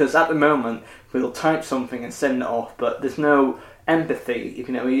stuff like that, because at the moment, we'll type something and send it off, but there's no... empathy,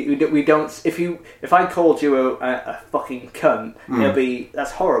 you know, we don't. If I called you a fucking cunt, it'll be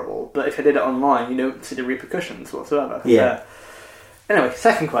that's horrible. But if I did it online, you don't see the repercussions whatsoever. Yeah. Anyway,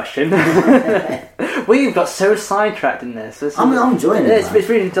 second question. We've got so sidetracked in this. I'm enjoying it. It's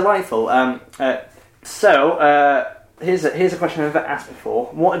really delightful. So here's a question I've never asked before.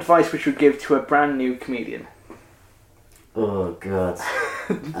 What advice would you give to a brand new comedian? Oh God.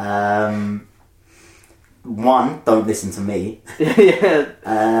 One, don't listen to me.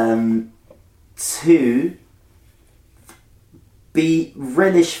 Two,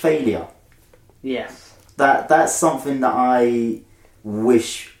 relish failure. Yes. That's something that I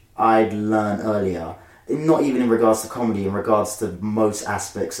wish I'd learned earlier. Not even in regards to comedy, in regards to most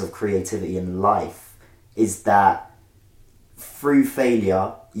aspects of creativity in life, is that through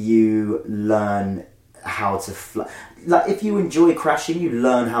failure you learn how to fly. Like if you enjoy crashing, you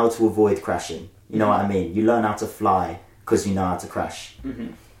learn how to avoid crashing. You know what I mean? You learn how to fly because you know how to crash.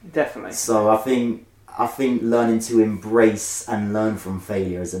 Mm-hmm. Definitely. So I think learning to embrace and learn from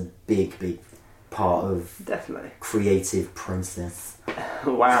failure is a big part of creative process.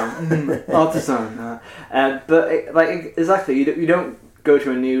 Wow, artisan. But exactly, you don't go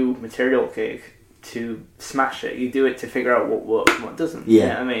to a new material gig to smash it. You do it to figure out what works and what doesn't. Yeah. You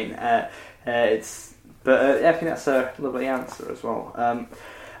know what I mean? I think that's a lovely answer as well.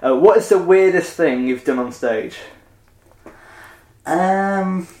 What is the weirdest thing you've done on stage?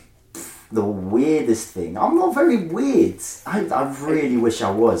 The weirdest thing. I'm not very weird. I really wish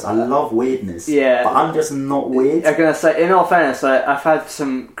I was. I love weirdness. Yeah. But I'm just not weird. I'm gonna say, in all fairness, I've had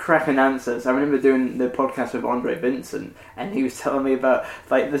some cracking answers. I remember doing the podcast with Andre Vincent, and he was telling me about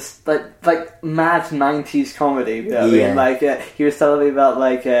this mad 90s comedy. You know what I mean? He was telling me about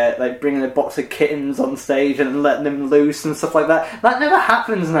bringing a box of kittens on stage and letting them loose and stuff like that. That never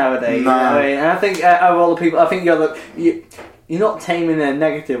happens nowadays. No. You know what I mean? And I think of all the people, I think you're not tame in a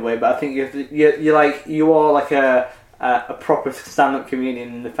negative way, but I think you are like a proper stand-up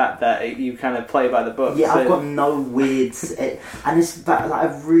comedian in the fact that you kind of play by the book. Yeah, I've got no weird, and it's I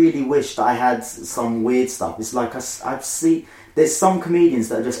really wish that I had some weird stuff. It's like I've seen there's some comedians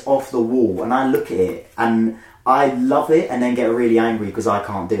that are just off the wall, and I look at it and I love it, and then get really angry because I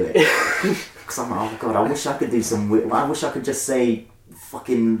can't do it. Because I'm like, oh God, I wish I could do some weird. I wish I could just say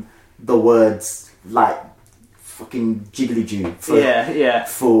fucking the words like. Fucking jiggly Jew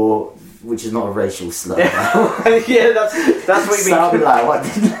for which is not a racial slur. Yeah, that's what you mean. Sounded like what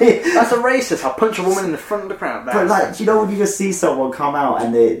didn't it? That's a racist. I'll punch a woman in the front of the crowd. But you know when you just see someone come out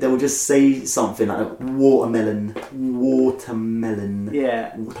and they will just say something like watermelon.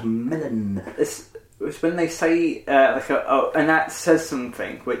 Yeah, watermelon. It's when they say and that says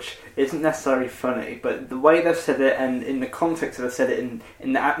something which isn't necessarily funny, but the way they've said it and in the context that they've said it in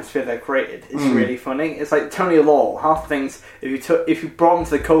the atmosphere they've created is really funny. It's like Tony Law. Half things if you brought him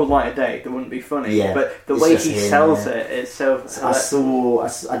to the cold light of day, they wouldn't be funny. Yeah, but the way he sells it is so.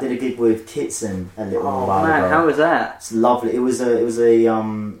 I did a gig with Kitson a little while ago. How was that? It's lovely. It was a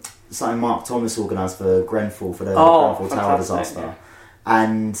something Mark Thomas organised for Grenfell for the Grenfell Tower disaster, yeah.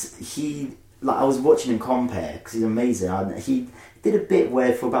 And he. I was watching him compare because he's amazing. He did a bit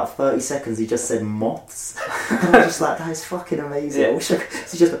where for about 30 seconds he just said moths. And I was just like, that is fucking amazing. Yeah. I wish I could.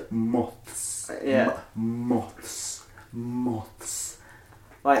 So he just went, moths. Yeah. Moths.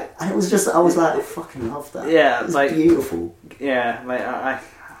 And it was just, I was like, I fucking love that. Yeah, it's beautiful. Yeah,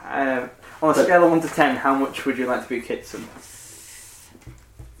 On a scale of 1 to 10, how much would you like to be Kitson?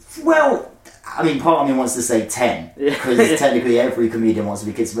 Well, I mean, part of me wants to say 10 because technically every comedian wants to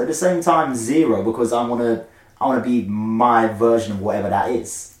be Kitson, but at the same time 0 because I want to be my version of whatever that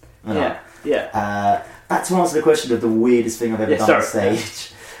is. You know? Yeah. Back to answer the question of the weirdest thing I've ever done on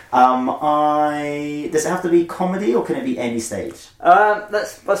stage. Does it have to be comedy or can it be any stage?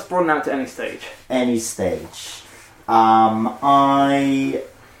 Let's broaden out to any stage. Any stage. I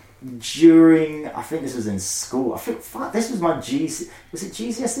think this was in school. This was my was it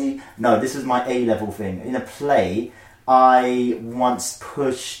GCSE? No, this was my A-level thing. In a play, I once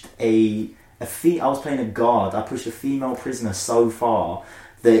pushed I was playing a guard. I pushed a female prisoner so far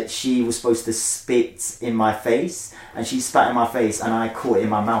that she was supposed to spit in my face, and she spat in my face, and I caught it in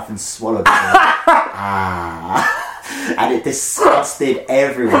my mouth and swallowed it. And it disgusted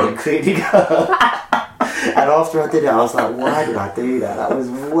everyone, including her. And after I did it, I was like, why did I do that? That was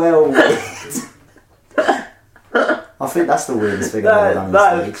well weird. I think that's the weirdest thing I've ever done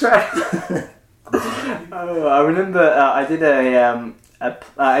on stage. I remember I did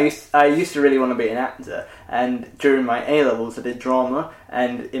I used to really want to be an actor, and during my A levels I did drama,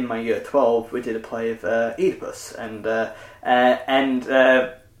 and in my year 12 we did a play of Oedipus, and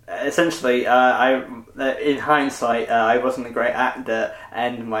essentially, in hindsight, I wasn't a great actor,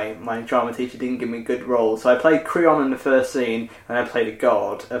 and my drama teacher didn't give me good roles. So I played Creon in the first scene, and I played a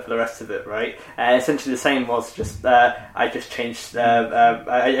god for the rest of it. Right? Essentially, the same was just I just changed.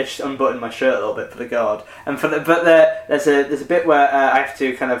 I just unbuttoned my shirt a little bit for the god, and there's a bit where I have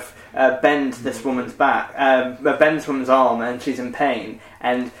to kind of bend this woman's back, bend this woman's arm, and she's in pain.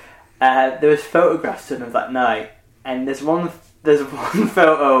 And there was photographs done of that night, and there's one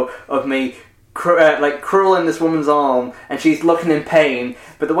photo of me crawling this woman's arm, and she's looking in pain,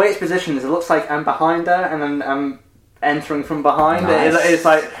 but the way it's positioned is it looks like I'm behind her and I'm entering from behind. Nice. It's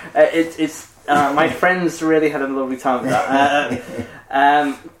like my friends really had a lovely time with that.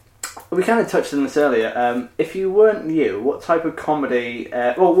 We kind of touched on this earlier. If you weren't you, what type of comedy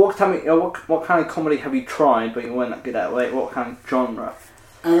what kind of comedy have you tried but you weren't that good at? Like, what kind of genre?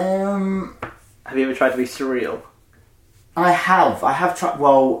 Have you ever tried to be surreal? I have tried,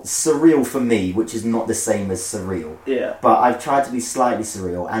 surreal for me, which is not the same as surreal. Yeah. But I've tried to be slightly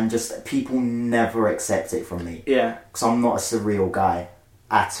surreal, and just people never accept it from me. Yeah. Because I'm not a surreal guy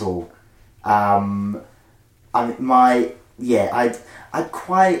at all. I'd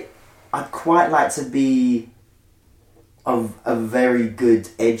quite like to be a very good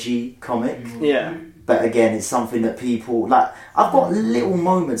edgy comic. Yeah. But again, it's something that people like. I've got little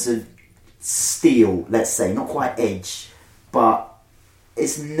moments of steel, let's say, not quite edge, but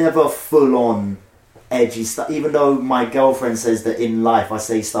it's never full on edgy stuff. Even though my girlfriend says that in life I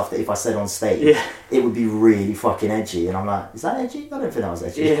say stuff that if I said on stage, it would be really fucking edgy, and I'm like, is that edgy? I don't think that was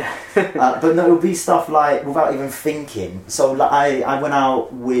edgy. Yeah. But no, it would be stuff like without even thinking. So like, I went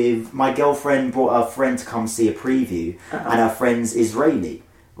out with my girlfriend, brought her friend to come see a preview, and her friend's Israeli.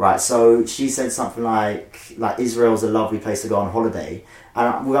 Right, so she said something like Israel's a lovely place to go on holiday,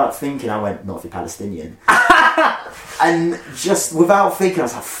 and without thinking I went, not if you're Palestinian. And just without thinking I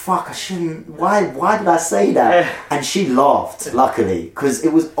was like, fuck, I shouldn't, why did I say that? And she laughed, luckily, because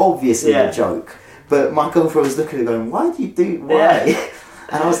it was obviously a joke, but my girlfriend was looking at it going, why?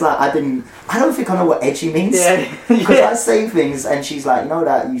 And I was like, I don't think I know what edgy means. Because I say things and she's like, you know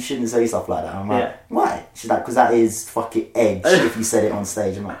that you shouldn't say stuff like that. I'm like, why? She's like, because that is fucking edge if you said it on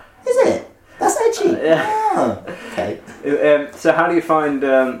stage. I'm like, is it? That's edgy. Oh, okay. So how do you find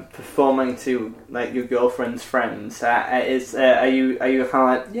performing to like your girlfriend's friends? Are you kind of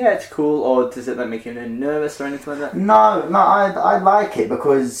like, yeah, it's cool, or does it like make you nervous or anything like that? No, I like it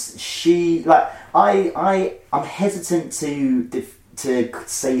because she I'm hesitant to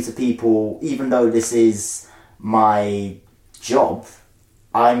say to people, even though this is my job,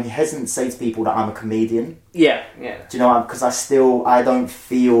 I'm hesitant to say to people that I'm a comedian. Yeah. Do you know? Because I don't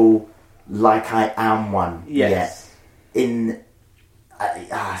feel like I am one yet. It's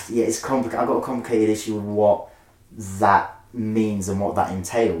complicated. I've got a complicated issue with what that means and what that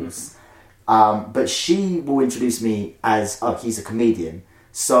entails. But she will introduce me as, he's a comedian.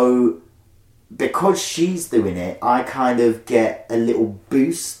 So because she's doing it, I kind of get a little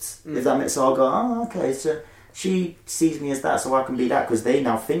boost, if that makes sense. So I'll go, okay, so she sees me as that, so I can be that, because they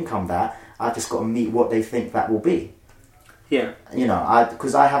now think I'm that. I've just got to meet what they think that will be. Yeah. You know,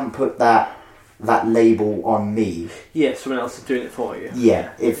 because I haven't put that label on me. Yeah, someone else is doing it for you.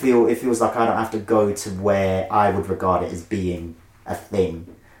 Yeah, it feels like I don't have to go to where I would regard it as being a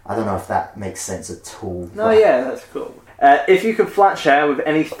thing. I don't know if that makes sense at all. No, yeah, that's cool. If you could flat share with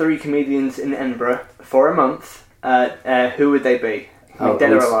any 3 comedians in Edinburgh for a month, who would they be?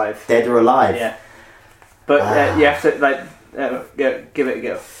 Dead or Alive. Dead or Alive. Yeah. But you have to give it a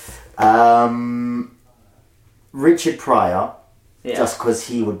go. Richard Pryor, Yeah. just because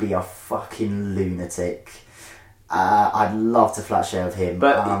he would be a fucking lunatic. I'd love to flat share with him.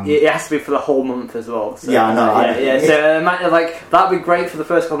 But it has to be for the whole month as well. So, yeah, I know. So that'd be great for the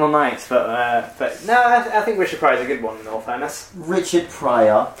first couple of nights. But no, I think Richard Pryor's a good one in all fairness. Richard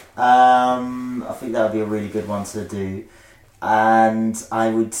Pryor. I think that would be a really good one to do. And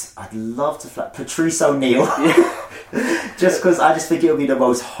I'd love to flat Patrice O'Neill. Just because I just think it would be the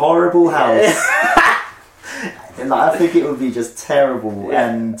most horrible house. I think it would be just terrible.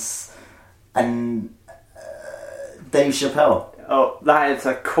 Yeah. And Dave Chappelle. Oh, that is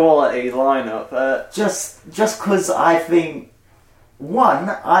a quality lineup. Just because I think, one,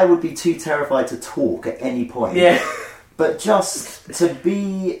 I would be too terrified to talk at any point. Yeah. But just to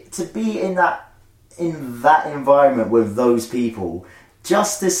be in that environment with those people,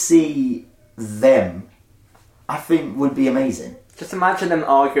 just to see them, I think would be amazing. Just imagine them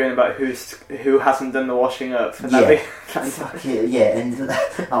arguing about who hasn't done the washing up. And that'd be fantastic. And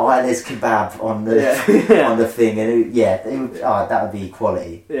there's kebab on the on the thing, and that would be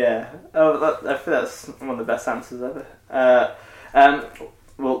quality. Yeah. Oh, I think that's one of the best answers ever.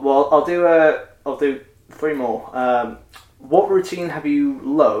 Well, I'll do 3 more. What routine have you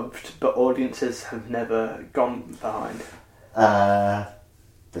loved, but audiences have never gone behind?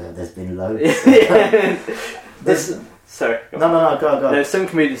 There's been loads. Sorry. No, go. There's some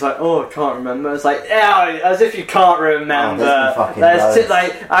comedians like, I can't remember. It's like, as if you can't remember.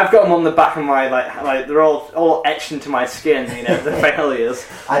 I've got them on the back of my like they're all etched into my skin. The failures.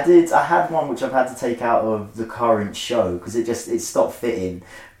 I had one which I've had to take out of the current show because it stopped fitting.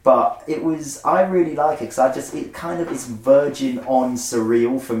 But I really like it because it kind of is verging on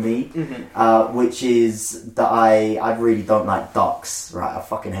surreal for me, which is that I really don't like ducks, right? I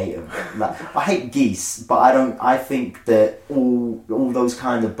fucking hate them. I hate geese, but I think that all those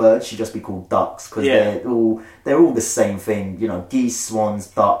kind of birds should just be called ducks because they're all the same thing. Geese, swans,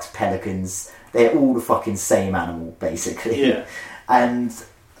 ducks, pelicans, they're all the fucking same animal, basically. Yeah. And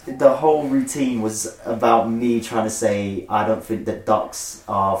the whole routine was about me trying to say I don't think that ducks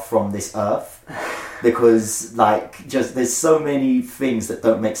are from this earth because there's so many things that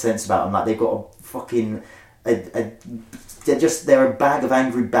don't make sense about them. Like they've got a fucking they're a bag of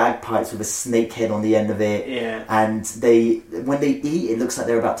angry bagpipes with a snake head on the end of it. Yeah. And when they eat, it looks like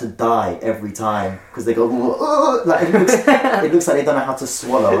they're about to die every time because they go it looks like they don't know how to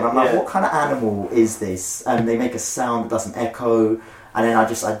swallow. And I'm like, what kind of animal is this? And they make a sound that doesn't echo. And then I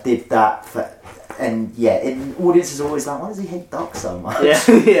did that and audience is always like, why does he hate ducks so much?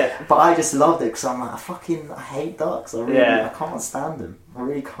 Yeah. But I just loved it because I'm like, I hate ducks. I can't stand them. I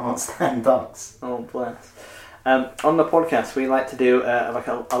really can't stand ducks. Oh, bless. On the podcast, we like to do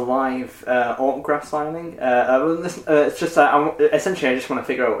a live autograph signing. It's just essentially, I just want to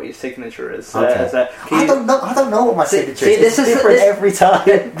figure out what your signature is. Okay. I don't know what my signature is. It's different every time.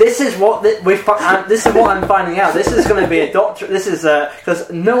 This is what this is what I'm finding out. This is going to be a doctor. This is because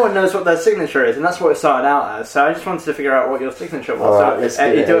no one knows what their signature is, and that's what it started out as. So I just wanted to figure out what your signature was. Right, so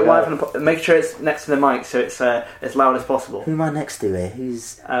you do it live, make sure it's next to the mic, so it's as loud as possible. Who am I next to here?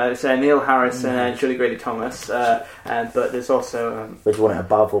 Who's? It's Neil Harris and Julie Grady Thomas. But there's also. Would you want it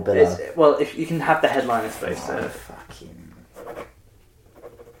above or below? Well, if you can have the headliner space. Fucking.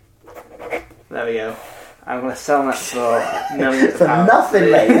 There we go. I'm going to sell that for millions of for pounds.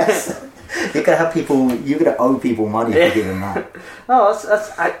 Nothing, mate. You're gonna have people. You're gonna owe people money for giving that. Oh,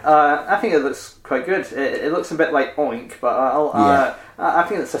 I think it looks quite good. It looks a bit like Oink, but I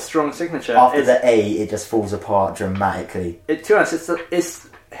think it's a strong signature. After the A, it just falls apart dramatically. To be honest, it's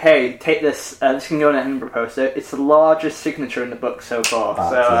hey, take this. This can go on an Edinburgh poster. It's the largest signature in the book so far.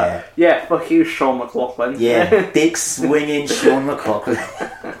 Fuck fuck you, Sean McLaughlin. Yeah, big swinging Sean McLaughlin.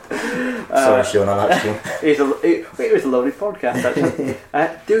 Sorry, Sean, I like Sean. It was a lovely podcast, actually.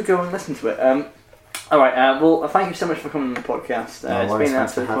 Do go and listen to it. Alright, well, thank you so much for coming on the podcast. It's been an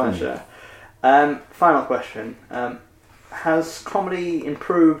absolute pleasure. Final question. Has comedy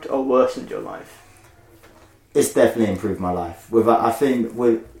improved or worsened your life? It's definitely improved my life. I think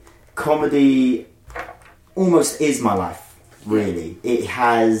comedy almost is my life, really.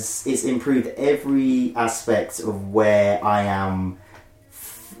 It's improved every aspect of where I am,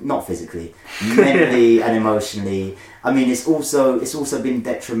 not physically, mentally and emotionally. I mean, it's also been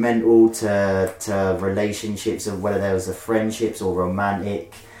detrimental to relationships, of whether those are friendships or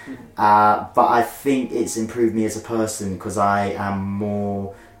romantic. But I think it's improved me as a person because I'm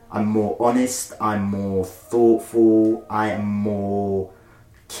more honest, I'm more thoughtful, I am more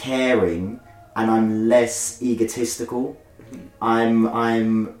caring, and I'm less egotistical.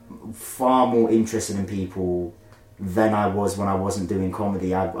 I'm far more interested in people than I was when I wasn't doing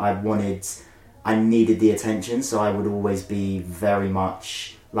comedy. I needed the attention, so I would always be very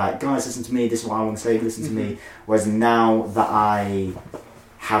much like, guys, listen to me, this is what I want to say, listen to me. Whereas now that I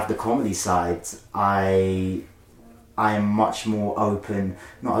have the comedy side, I am much more open,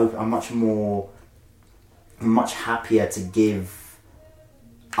 not open, I'm much happier to give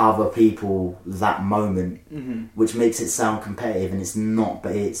other people that moment, which makes it sound competitive, and it's not,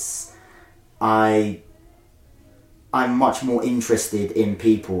 but I'm much more interested in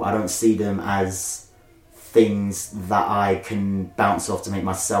people. I don't see them as things that I can bounce off to make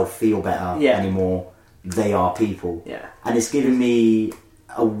myself feel better anymore. They are people. Yeah. And it's given me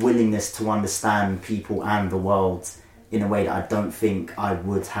a willingness to understand people and the world in a way that I don't think I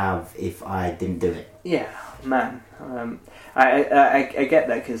would have if I didn't do it. Yeah, man. I get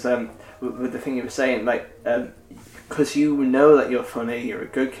that, because with the thing you were saying, like, because you know that you're funny, you're a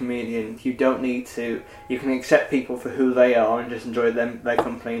good comedian, you don't need to, you can accept people for who they are and just enjoy their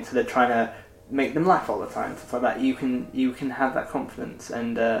company instead of trying to make them laugh all the time, stuff like that. You can have that confidence,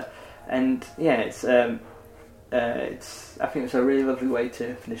 and yeah, I think it's a really lovely way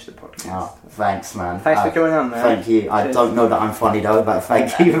to finish the podcast. Oh, thanks, man. Thanks for coming on, man. Thank you. I don't know that I'm funny though, but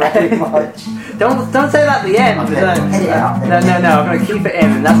thank you very much. Don't say that at the end. Okay, edit it out. No. I'm going to keep it in,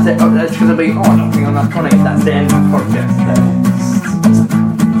 and that's it. That's going to be nothing on that funny. That's the end of the podcast.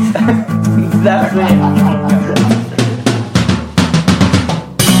 That's the end of the podcast.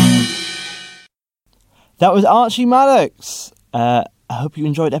 That was Archie Maddox. I hope you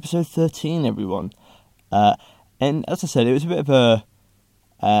enjoyed episode 13, everyone. And as I said, it was a bit of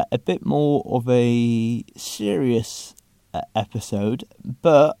a bit more of a serious episode,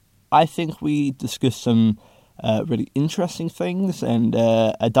 but I think we discussed some really interesting things and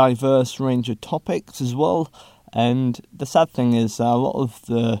a diverse range of topics as well. And the sad thing is, a lot of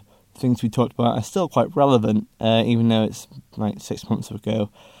the things we talked about are still quite relevant, even though it's like 6 months ago.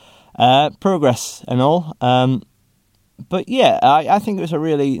 Progress and all. But yeah, I think it was a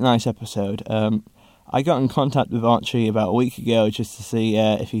really nice episode. I got in contact with Archie about a week ago just to see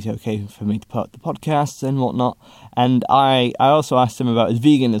if he's okay for me to put the podcast and whatnot. And I also asked him about his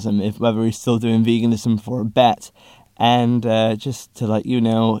veganism, whether he's still doing veganism for a bet. And just to let you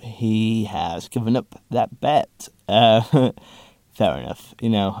know, he has given up that bet. Fair enough, you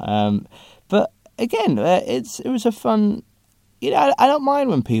know. But again, it was a fun. You know, I don't mind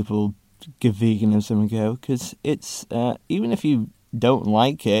when people give veganism a go, because it's even if you don't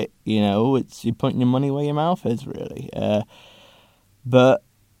like it, you know, you're putting your money where your mouth is, really. But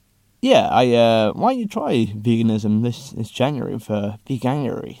yeah, why don't you try veganism this January for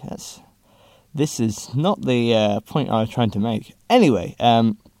Veganuary? This is not the point I was trying to make. Anyway,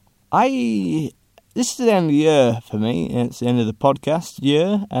 this is the end of the year for me. It's the end of the podcast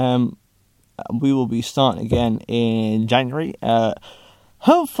year. We will be starting again in January.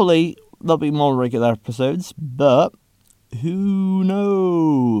 Hopefully there'll be more regular episodes, but who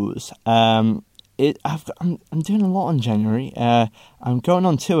knows? I'm doing a lot in January. I'm going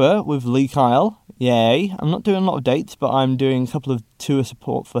on tour with Lee Kyle. Yay! I'm not doing a lot of dates, but I'm doing a couple of tour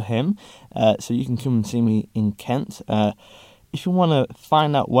support for him. So you can come and see me in Kent. If you want to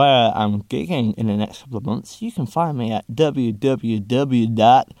find out where I'm gigging in the next couple of months, you can find me at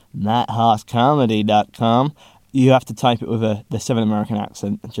www.matthaascomedy.com. You have to type it with the Southern American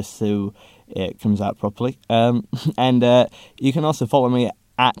accent just so it comes out properly. And you can also follow me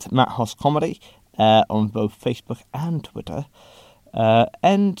at Matt Haas Comedy on both Facebook and Twitter.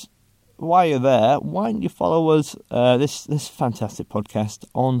 And while you're there, why don't you follow us, this fantastic podcast,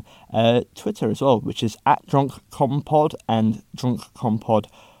 on Twitter as well, which is at DrunkCompod and DrunkCompod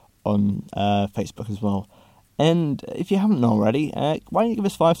on Facebook as well. And if you haven't already, why don't you give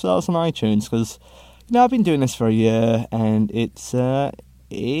us 5 stars on iTunes, because you know, I've been doing this for a year, and it does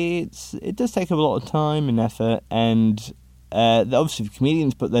take a lot of time and effort, and obviously the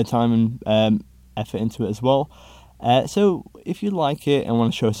comedians put their time and effort into it as well. So if you like it and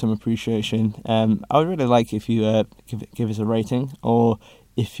want to show some appreciation, I would really like if you give us a rating, or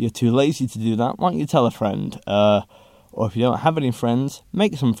if you're too lazy to do that, why don't you tell a friend, or if you don't have any friends,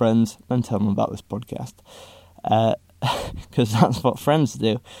 make some friends and tell them about this podcast, because that's what friends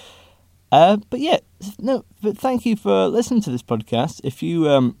do. But thank you for listening to this podcast. If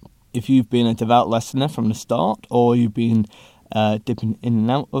you've been a devout listener from the start, or you've been dipping in and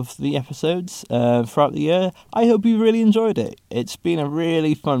out of the episodes throughout the year, I hope you really enjoyed it. It's been a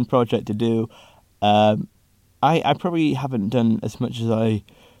really fun project to do. I probably haven't done as much as I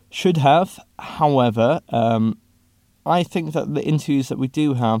should have. However, I think that the interviews that we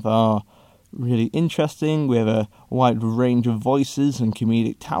do have are really interesting. We have a wide range of voices and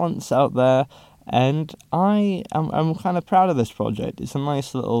comedic talents out there, and I'm kind of proud of this project. It's a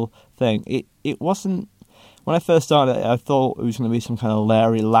nice little thing. It wasn't. When I first started, I thought it was going to be some kind of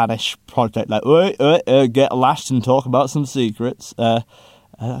Larry Laddish project, like, get lashed and talk about some secrets. That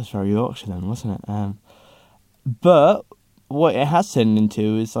was very Yorkshire then, wasn't it? But what it has turned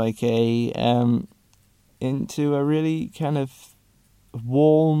into is like into a really kind of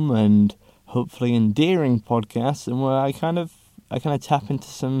warm and hopefully endearing podcast, and where I kind of tap into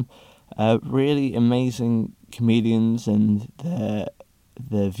some really amazing comedians and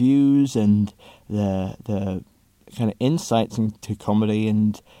their views and the kind of insights into comedy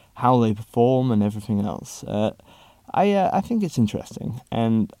and how they perform and everything else. I think it's interesting,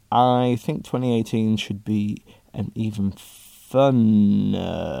 and I think 2018 should be an even fun.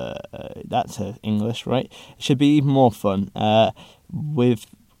 That's English, right? It should be even more fun with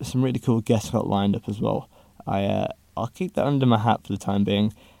some really cool guests got lined up as well. I'll keep that under my hat for the time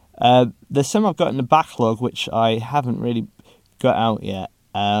being. There's some I've got in the backlog which I haven't really got out yet,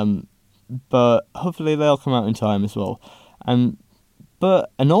 but hopefully they'll come out in time as well. And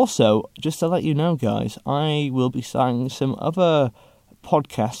also, just to let you know, guys, I will be starting some other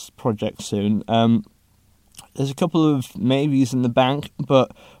podcast projects soon. There's a couple of maybes in the bank,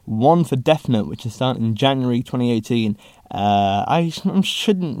 but one for definite, which is starting in January 2018. I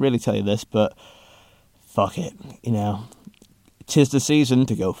shouldn't really tell you this, but fuck it, 'tis the season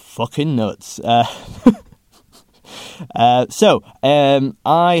to go fucking nuts. So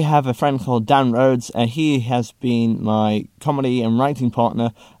I have a friend called Dan Rhodes, and he has been my comedy and writing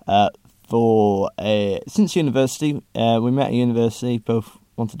partner since university. We met at university, both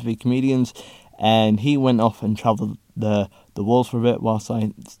wanted to be comedians, and he went off and travelled the world for a bit whilst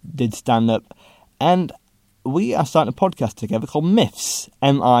I did stand-up. And we are starting a podcast together called Myths,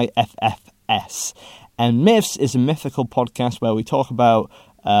 Miffs. And Myths is a mythical podcast where we talk about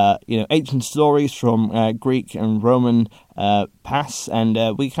ancient stories from Greek and Roman past,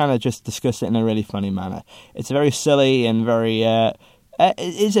 and we kind of just discuss it in a really funny manner. It's very silly and very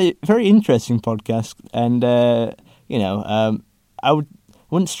it's a very interesting podcast, and I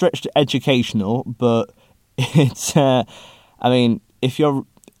wouldn't stretch to educational, but it's if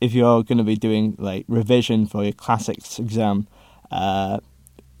you're going to be doing like revision for your classics exam,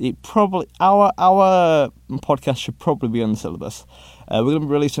 it probably our podcast should probably be on the syllabus. We're going to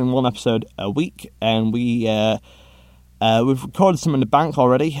be releasing one episode a week, and we've recorded some in the bank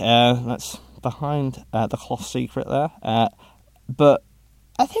already. That's behind the cloth secret there. But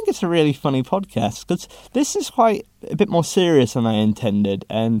I think it's a really funny podcast, because this is quite a bit more serious than I intended,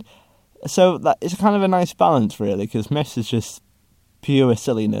 and so that it's kind of a nice balance, really, because Myths is just pure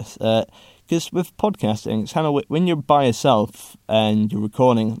silliness. Because with podcasting, it's kind of when you're by yourself and you're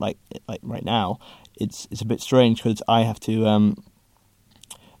recording, like right now, it's a bit strange because I have to. I'm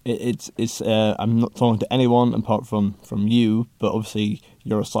not talking to anyone apart from you, but obviously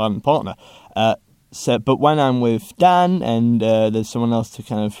you're a silent partner. But when I'm with Dan and there's someone else to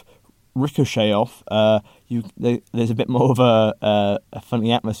kind of ricochet off, there's a bit more of a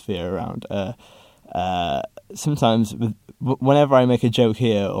funny atmosphere around. Sometimes whenever I make a joke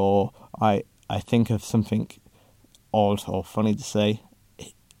here, or I think of something odd or funny to say,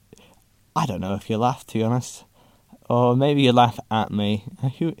 I don't know if you laugh, to be honest. Or maybe you laugh at me.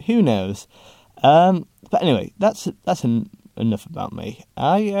 Who knows? But anyway, that's enough about me.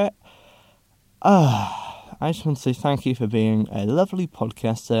 I just want to say thank you for being a lovely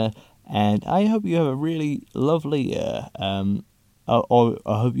podcaster, and I hope you have a really lovely year. Or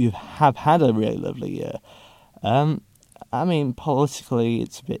I hope you have had a really lovely year. Politically,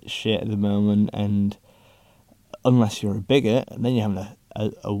 it's a bit shit at the moment, and unless you're a bigot, then you're having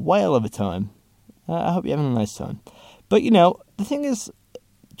a whale of a time. I hope you're having a nice time. But, the thing is,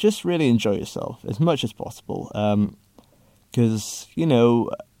 just really enjoy yourself as much as possible. Because,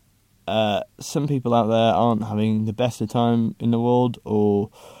 some people out there aren't having the best of time in the world, or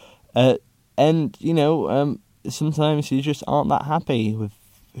sometimes you just aren't that happy with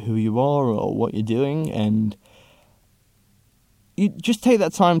who you are or what you're doing, and you just take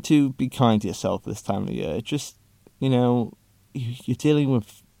that time to be kind to yourself this time of the year. Just, you're dealing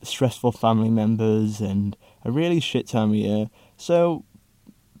with stressful family members and a really shit time of year, so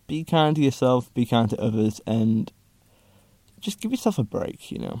be kind to yourself, be kind to others, and just give yourself a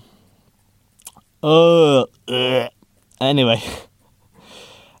break, Anyway,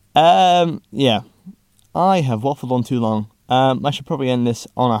 yeah, I have waffled on too long. I should probably end this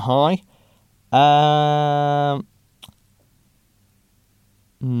on a high.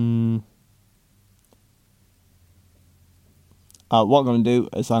 what I'm going to do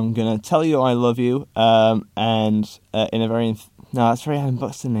is I'm going to tell you I love you, and in a very... No, that's very Adam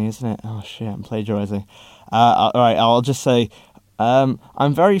Buxton, isn't it? Oh, shit, I'm plagiarising. Alright, I'll just say, I'm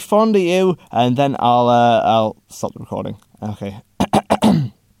very fond of you, and then I'll stop the recording. Okay.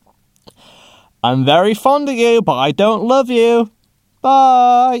 I'm very fond of you, but I don't love you.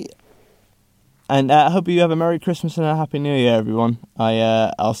 Bye! And I hope you have a Merry Christmas and a Happy New Year, everyone.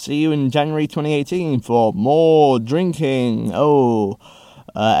 I'll see you in January 2018 for more drinking.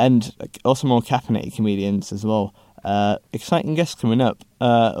 And also more caffeinated comedians as well. Exciting guests coming up.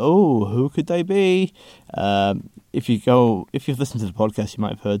 Who could they be? If you've listened to the podcast, you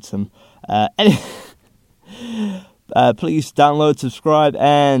might have heard some. Please download, subscribe,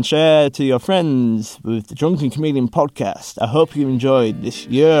 and share to your friends with the Drunken Comedian podcast. I hope you enjoyed this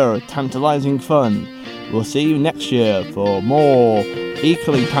year of tantalising fun. We'll see you next year for more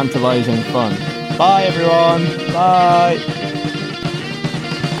equally tantalising fun. Bye, everyone. Bye.